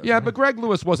of that team. Though. Yeah, but Greg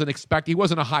Lewis wasn't expected. He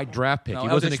wasn't a high draft pick. No, he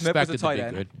L.J. wasn't Smith was expected a tight to be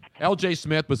end. good. L.J.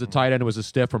 Smith was the tight end. Was a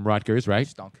stiff from Rutgers, right?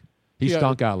 Stunk. He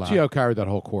stunk out loud. T.O. carried that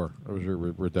whole core. It was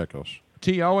ridiculous.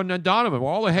 T.O. and then Donovan.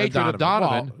 All the hatred of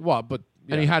Donovan. Well, but...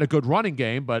 And he had a good running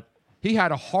game, but he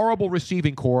had a horrible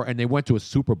receiving core, and they went to a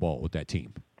Super Bowl with that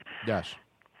team. Yes.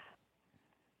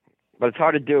 But it's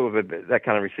hard to do with that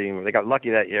kind of receiving. They got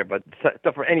lucky that year, but it's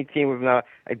tough for any team with not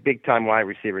a big-time wide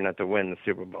receiver not to win the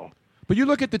Super Bowl. But you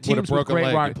look at the With a teams with broken great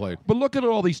leg, wide. he played. But look at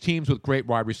all these teams with great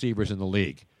wide receivers in the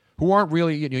league who aren't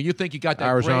really. You think you got that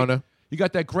Arizona. Great, you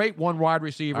got that great one wide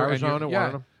receiver. Arizona, and yeah, one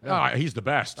of them. Yeah. he's the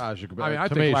best. Ah, I he's a good- mean, I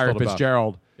to me, think he's Larry still the best.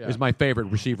 Fitzgerald Yeah. is my favorite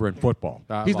receiver in football.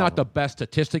 I He's love not him. the best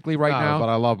statistically right No, now, but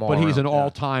I love him all But he's around. an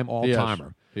Yeah.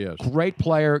 all-timer. He is. Great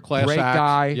player, Class great act.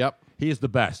 guy. Yep. He is the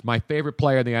best. My favorite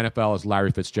player in the NFL is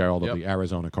Larry Fitzgerald Yep. of the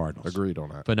Arizona Cardinals. Agreed on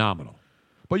that. Phenomenal.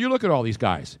 But you look at all these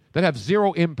guys that have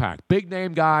zero impact. Big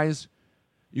name guys.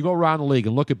 You go around the league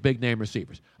and look at big name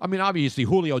receivers. I mean, obviously,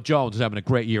 Julio Jones is having a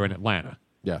great year in Atlanta.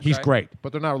 Yeah. He's great.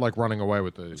 But they're not like running away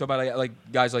with the... So about like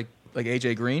guys like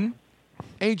AJ Green.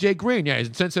 AJ Green, yeah, he's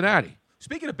in Cincinnati.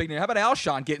 Speaking of big name, how about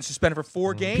Alshon getting suspended for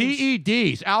 4 games?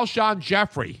 PEDs, Alshon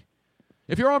Jeffrey.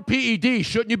 If you're on PED,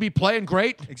 shouldn't you be playing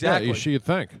great? Exactly. Yeah, you'd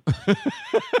think.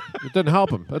 It didn't help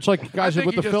him. It's like guys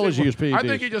with the Phillies use PEDs. I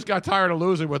think he just got tired of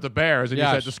losing with the Bears, and he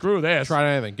Yes. said, "Screw this.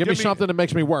 Try anything. Give me something that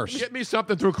makes me worse." Get me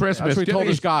something through Christmas. That's what he told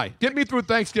this guy. Get me through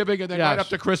Thanksgiving and then right up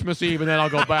to Christmas Eve, and then I'll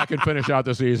go back and finish out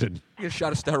the season. Get a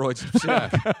shot of steroids.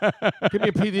 Give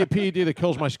me a PED that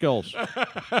kills my skills.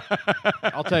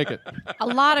 I'll take it. A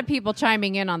lot of people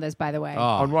chiming in on this, by the way.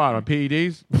 On what? On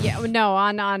PEDs? Yeah, no,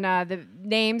 on the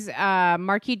names.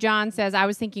 Marquis John says, I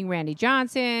was thinking Randy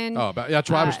Johnson. Oh, that's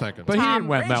what I was thinking. But he didn't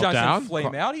went Randy Johnson meltdown.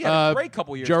 flame out. He had a great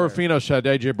couple years. Joe there. Rufino said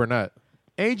A.J. Burnett.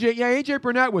 AJ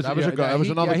Burnett was That was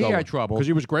another. He goal. had trouble because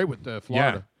he was great with Florida.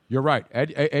 Yeah, you're right.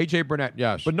 AJ Burnett.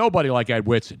 Yes, but nobody like Ed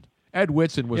Whitson. Ed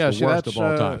Whitson was the worst of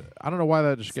all time. I don't know why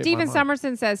that escaped Steven my mind.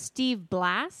 Summerson says Steve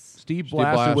Blass. Steve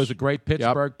Blass, who was a great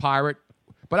Pittsburgh Pirate.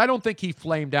 But I don't think he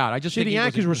flamed out. I just think the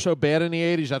Yankees were so bad in the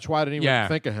 80s. That's why I didn't even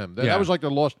think of him. That was like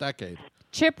the lost decade.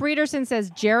 Chip Reederson says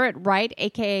Jarrett Wright,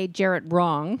 a.k.a. Jarrett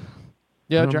Wrong.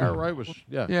 Yeah, Jarrett Wright was.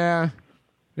 Yeah.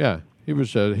 He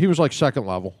was like second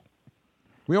level.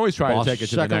 We always try to take it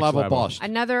to the second next level bust.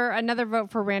 Another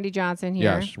vote for Randy Johnson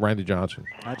here. Yes, Randy Johnson.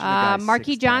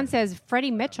 Marquis John says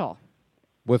Freddie Mitchell.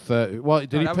 With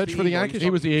did he pitch for the Yankees? He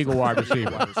was the Eagle wide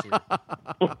receiver.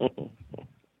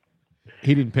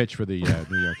 He didn't pitch for the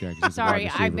New York Yankees. He's Sorry, the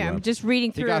wide receiver, I'm just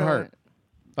reading through. He got hurt.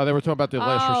 Oh, they were talking about the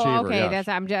last receiver. Okay, yes.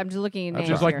 I'm just looking at names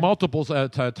There's like here. multiple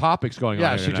topics going on.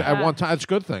 Yes, here now. at one time. It's a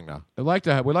good thing now. We like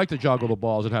to juggle the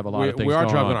balls and have a lot of things We are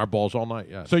going juggling on. our balls all night.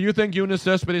 Yes. So you think Eunice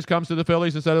Cespedes comes to the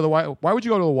Phillies instead of the White? Why would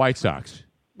you go to the White Sox?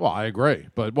 Well, I agree,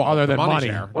 but other the than money's money,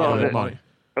 there. other than money.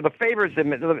 But the favors the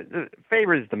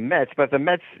Mets. But if the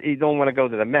Mets, you don't want to go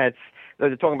to the Mets.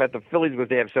 They're talking about the Phillies because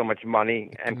they have so much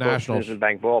money and Nationals. Citizens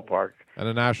Bank Ballpark. And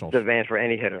the Nationals. To advance for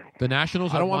any hitter. The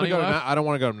Nationals. I don't want to go. left? I don't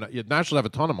want to go. The Nationals have a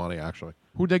ton of money actually.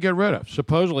 Who'd they get rid of?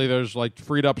 Supposedly, there's like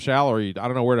freed up salary. I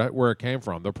don't know where it came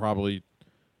from. They'll probably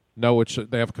know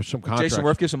they have some contract. Jason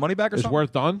Worth gives some money back or Is something?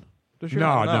 Worth done this year?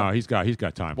 No, he's got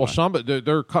time. Well, left.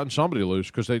 they're cutting somebody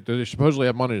loose because they supposedly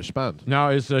have money to spend. Now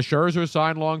is Scherzer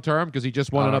signed long term because he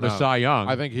just won I don't another know. Cy Young?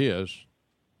 I think he is.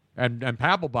 And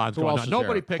Papelbon's Who going else on. is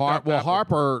Nobody there? picked up. Well,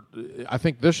 Harper. I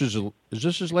think this is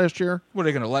this his last year? What, are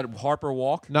they going to let Harper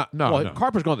walk? No.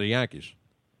 Harper's going to the Yankees.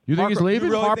 You think he's leaving?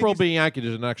 really Harper think will be Yankees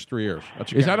in the next 3 years.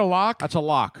 Is that a lock? That's a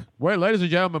lock. Wait, ladies and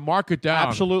gentlemen, mark it down.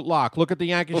 Absolute lock. Look at the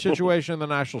Yankees situation and the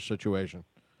National situation.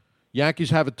 Yankees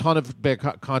have a ton of big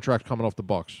contracts coming off the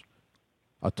books.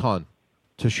 A ton.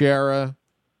 Teixeira,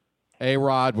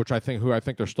 Hr1, who I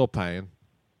think they're still paying.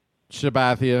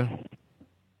 Sabathia.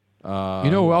 You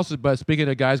know who else is? But speaking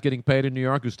of guys getting paid in New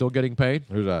York, who's still getting paid?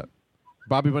 Who's that?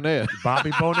 Bobby Bonilla.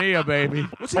 Bobby Bonilla, baby.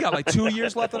 What's he got, like 2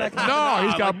 years left on that contract? No,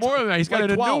 he's got more than that. He's got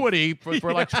like an 12. annuity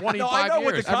for like 25 No, I know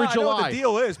years. I know what the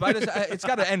deal is, but it's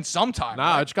got to end sometime. No,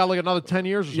 right? it's got like another 10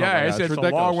 years or something. Yeah, like that. it's a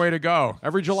ridiculous. long way to go.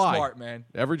 Every July. Smart, man.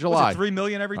 Every Was July. it $3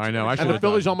 million every? I know. I And should the have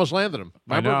Phillies done. almost landed him.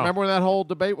 I know. Remember when that whole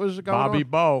debate was going on? Bobby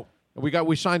Bo.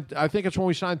 We signed. I think it's when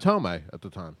we signed Tomei at the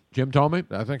time. Jim Tomei?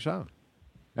 I think so.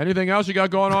 Anything else you got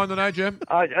going on tonight, Jim?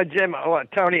 Jim,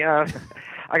 Tony,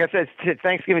 like I said,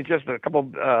 Thanksgiving's just a couple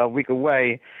week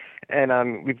away,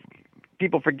 and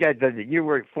people forget that you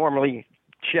were formerly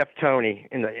Chef Tony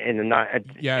in the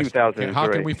Yes. 2003. How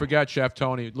can we forget Chef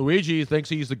Tony? Luigi thinks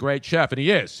he's the great chef, and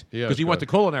he is because he went to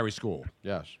culinary school.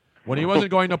 Yes. When he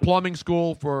wasn't going to plumbing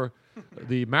school for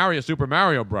the Super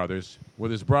Mario Brothers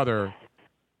with his brother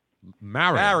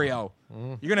Mario.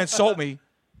 You're going to insult me.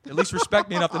 At least respect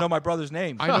me enough to know my brother's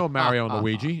name. I know Mario and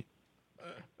Luigi.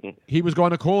 He was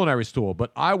going to culinary school,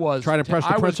 but I was Trying to impress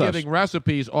the princess. giving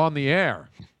recipes on the air.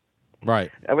 Right.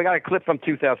 We got a clip from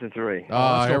 2003.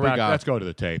 Here we go. Let's go to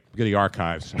the tape. Get the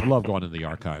archives. I love going into the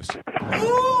archives.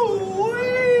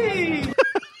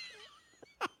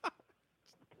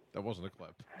 That wasn't a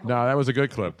clip. No, that was a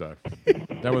good clip, though.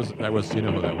 That was. You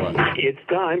know who that was? It's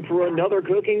time for another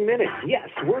cooking minute. Yes,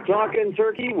 we're talking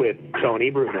turkey with Tony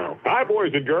Bruno. Hi,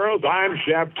 boys and girls. I'm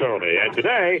Chef Tony, and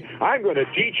today I'm going to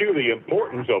teach you the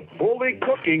importance of fully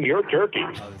cooking your turkey.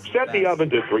 Set the oven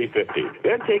to 350.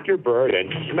 Then take your bird and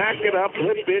smack it up,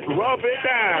 flip it, rub it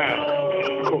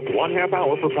down. Cook 1/2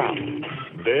 hour per pound.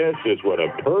 This is what a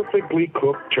perfectly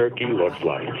cooked turkey looks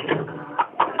like.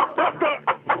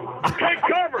 Take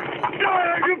cover!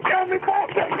 No, you got me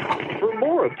both! For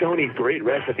more of Tony's great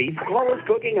recipes, call his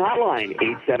cooking hotline,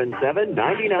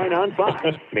 877-99 on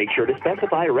 5. Make sure to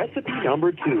specify recipe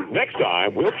number 2. Next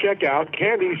time, we'll check out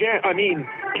candied yams.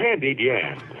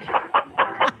 Goodness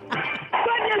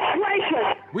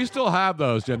gracious! We still have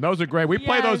those, Jim. Those are great. We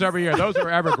play those every year. Those are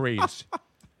evergreens.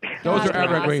 Those are That's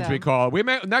evergreens awesome. we call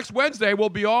it. Next Wednesday we'll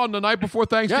be on the night before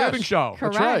Thanksgiving Yes, show.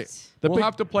 That's right. We'll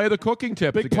have to play the cooking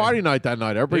tips. Big again. party night that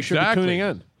night. Everybody should be tuning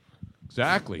in.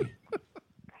 Exactly.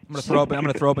 I'm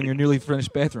gonna throw up in your newly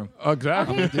finished bathroom.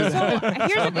 Exactly.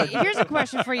 Here's a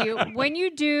question for you. When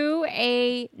you do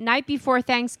a night before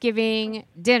Thanksgiving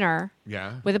dinner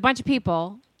with a bunch of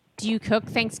people, do you cook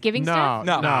Thanksgiving stuff?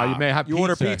 No. You may have You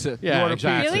order pizza. Yeah, You order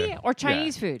exactly. Really? Or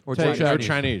Chinese food? Or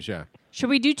Chinese, yeah. Should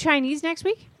we do Chinese next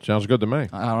week? Sounds good to me.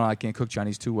 I don't know. I can't cook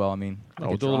Chinese too well. I mean, I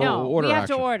we'll could do a try. little No, order we have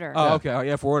action. to order. Oh, okay. Oh,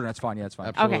 yeah, for ordering, that's fine. Yeah, that's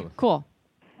fine. Okay, cool.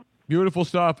 Beautiful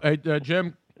stuff. Hey,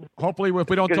 Jim, hopefully if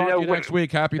we don't Because, talk you to know, you next week,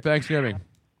 happy Thanksgiving.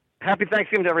 Happy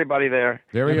Thanksgiving to everybody there.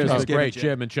 There he is, the Thanksgiving, great Jim.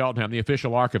 Jim in Cheltenham, the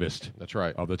official archivist. That's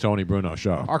right. Of the Tony Bruno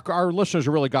Show. Our listeners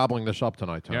are really gobbling this up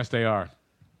tonight, Tom. Yes, they are.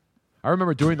 I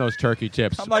remember doing those turkey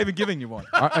tips. I'm not even giving you one.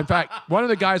 In fact, one of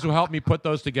the guys who helped me put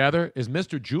those together is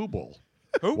Mr. Jubal.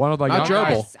 Who? One of the Not young Gerbil.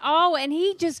 guys. Oh, and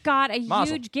he just got a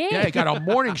Mazel. huge gig. Yeah, he got a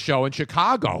morning show in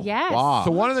Chicago. Yes. Wow.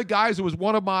 So one of the guys who was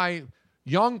one of my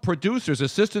young producers,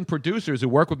 assistant producers who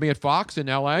worked with me at Fox in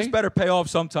L.A. It's better pay off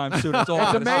sometime soon. That's all. It's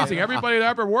I'm gonna say. amazing. Everybody that I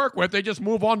ever work with, they just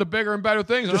move on to bigger and better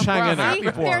things. and Just I'm hang proud in and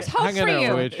there. happy for There's them. hope Hang in for there,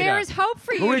 you. Luigi. There is hope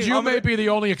for you. Luigi, you may be the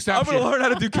only I'm exception. going to learn how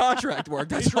to do contract work.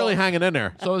 That's He's really all. hanging in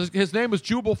there. So his name was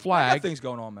Jubal I Flagg. got things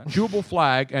going on, man. Jubal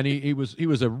Flagg, and he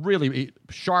was a really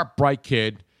sharp, bright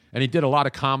kid, and he did a lot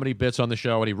of comedy bits on the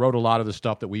show, and he wrote a lot of the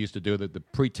stuff that we used to do, the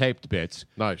pre-taped bits.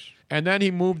 Nice. And then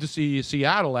he moved to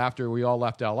Seattle after we all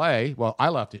left L.A. Well,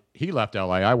 he left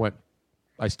L.A.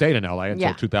 I stayed in L.A.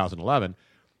 until 2011.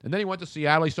 And then he went to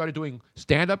Seattle. He started doing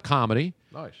stand-up comedy.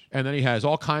 Nice. And then he has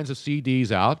all kinds of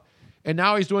CDs out. And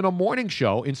now he's doing a morning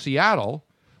show in Seattle,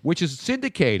 which is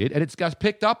syndicated, and it's got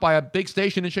picked up by a big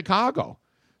station in Chicago.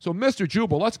 So, Mr.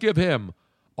 Jubal, let's give him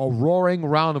a roaring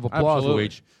round of applause, Absolutely.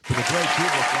 Luigi, for the great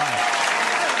Jubal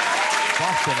Flagg.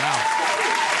 Busted out.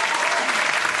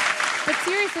 But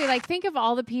seriously, think of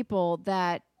all the people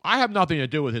that. I have nothing to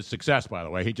do with his success, by the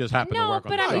way. He just happened to No, work on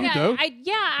but the I show. mean,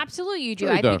 yeah, absolutely, you do.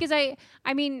 Sure you do. Because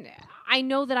I mean, I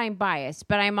know that I'm biased,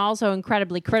 but I'm also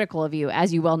incredibly critical of you,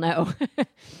 as you well know.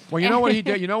 Well, you know what he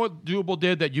did? You know what Jubal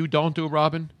did that you don't do,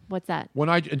 Robin? What's that? When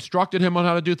I instructed him on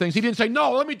how to do things, he didn't say,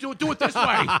 no, let me do it this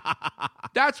way.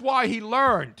 That's why he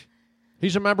learned.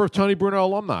 He's a member of Tony Bruno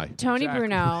alumni. Tony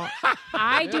Bruno,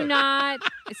 I do not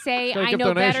say Gotta I give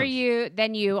know better donations.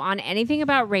 than you on anything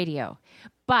about radio,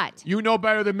 but You know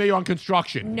better than me on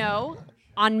construction. no,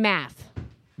 on math.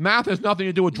 Math has nothing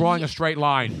to do with drawing a straight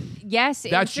line. Yes,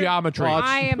 in That's cer- geometry.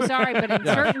 I am sorry, but in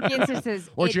certain instances,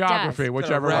 Or it geography, does.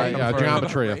 whichever Right, way.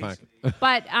 geometry, I think.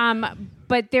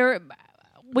 But there,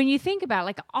 when you think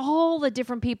about all the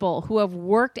different people who have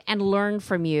worked and learned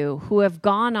from you, who have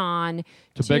gone on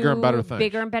To bigger and better things.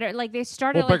 bigger and better, they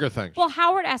started Well, bigger things. Well,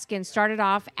 Howard Eskin started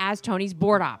off as Tony's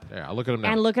board op. Yeah, look at him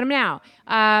now. And look at him now.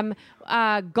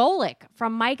 Golick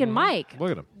from Mike and Mike.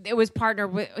 Look at him. He was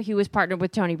partnered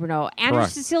with Tony Bruno. Andrew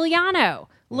Correct. Siciliano.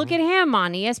 Look at him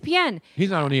on ESPN. He's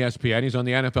not on ESPN. He's on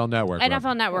the NFL Network. NFL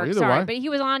Robin. Network, either sorry. way. But he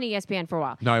was on ESPN for a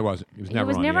while. No, he wasn't. He was never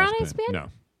was on never on ESPN. ESPN? No.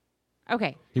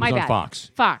 Okay, He my was on bad.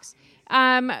 Fox. Fox.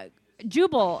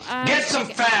 Jubal. Get some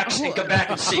facts and come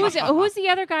back and see. Who's the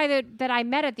other guy that I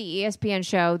met at the ESPN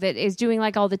show that is doing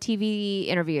all the TV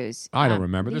interviews? I don't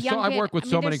remember. the I've young worked kid- with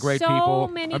so many there's great so people.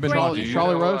 many I've been great talking people.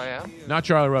 Charlie Rose? Not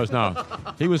Charlie Rose, no.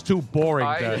 He was too boring.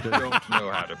 I don't know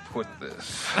how to put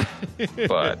this,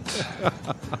 but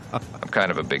I'm kind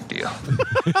of a big deal.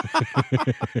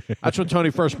 That's when Tony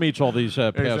first meets all these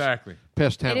past Exactly.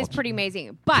 past It talents. is pretty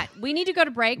amazing. But we need to go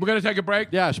to break. We're going to take a break?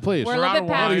 Yes, please. We're a little bit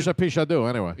Well, past. use a piece I do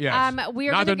anyway. Yes. We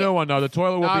are Not the gonna new one, though. The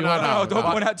toilet will be No, don't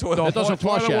go in that toilet. The It doesn't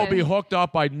flush toilet will yet. be hooked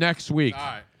up by next week.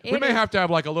 We It may is- have to have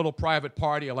a little private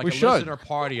party, We a should. listener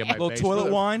party in my little basement.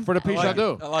 toilet wine For the piece I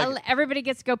do. I like it. Everybody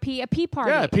gets to go pee a pee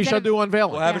party. Yeah, piece Instead I of- do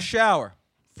unveiling. We'll have a shower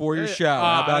for your shower.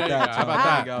 How about that? How about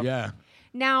that? There you go. Yeah.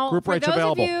 Now, Group for rates those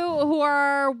available. of you who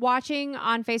are watching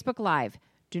on Facebook Live,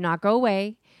 do not go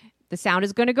away. The sound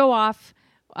is going to go off.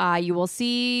 You will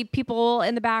see people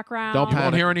in the background. Don't You won't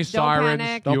panic. hear any Don't sirens.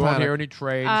 panic. Don't You won't panic. hear any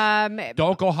trains.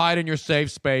 Don't go hide in your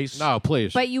safe space. No,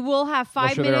 please. But you will have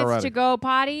 5 you're there minutes already. to go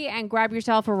potty and grab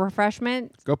yourself a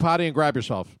refreshment. Go potty and grab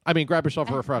yourself. Grab yourself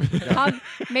a refreshment. Yeah.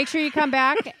 Make sure you come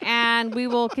back, and we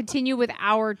will continue with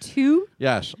hour 2.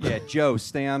 Yes. Yeah, Joe,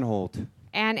 stay on hold.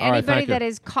 And All right, anybody thank you. that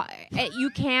is, you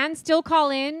can still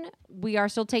call in. We are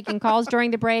still taking calls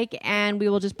during the break, and we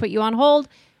will just put you on hold,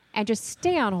 and just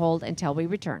stay on hold until we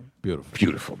return. Beautiful.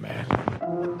 Beautiful, man.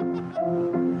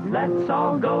 Let's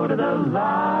all go to the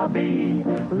lobby.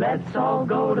 Let's all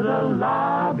go to the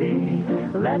lobby.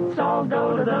 Let's all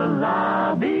go to the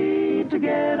lobby to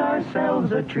get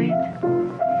ourselves a treat.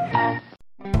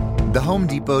 The Home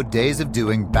Depot Days of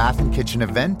Doing Bath and Kitchen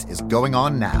event is going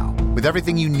on now, with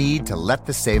everything you need to let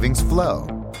the savings flow.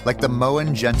 Like the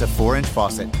Moen Genta 4-inch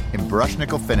faucet in brush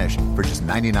nickel finish for just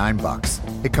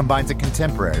 $99. It combines a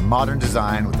contemporary modern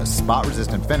design with a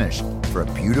spot-resistant finish for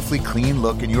a beautifully clean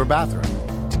look in your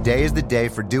bathroom. Today is the day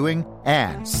for doing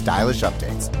and stylish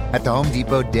updates at the Home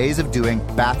Depot Days of Doing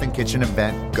Bath and Kitchen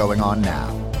event going on now.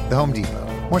 The Home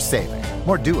Depot. More saving,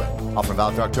 more doing. Offer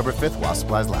valid through October 5th while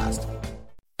supplies last.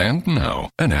 And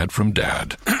now, an ad from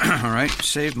Dad. All right,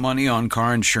 save money on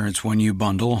car insurance when you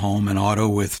bundle home and auto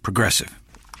with Progressive.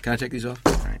 Can I take these off?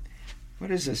 All right.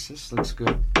 What is this? This looks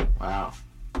good. Wow.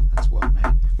 That's well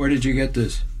made. Where did you get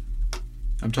this?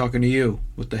 I'm talking to you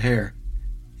with the hair.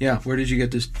 Yeah, where did you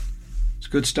get this? It's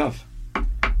good stuff.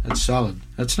 That's solid.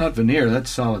 That's not veneer. That's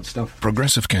solid stuff.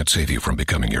 Progressive can't save you from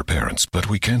becoming your parents, but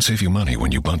we can save you money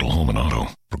when you bundle home and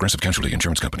auto. Progressive Casualty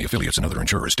Insurance Company affiliates and other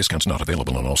insurers. Discounts not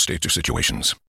available in all states or situations.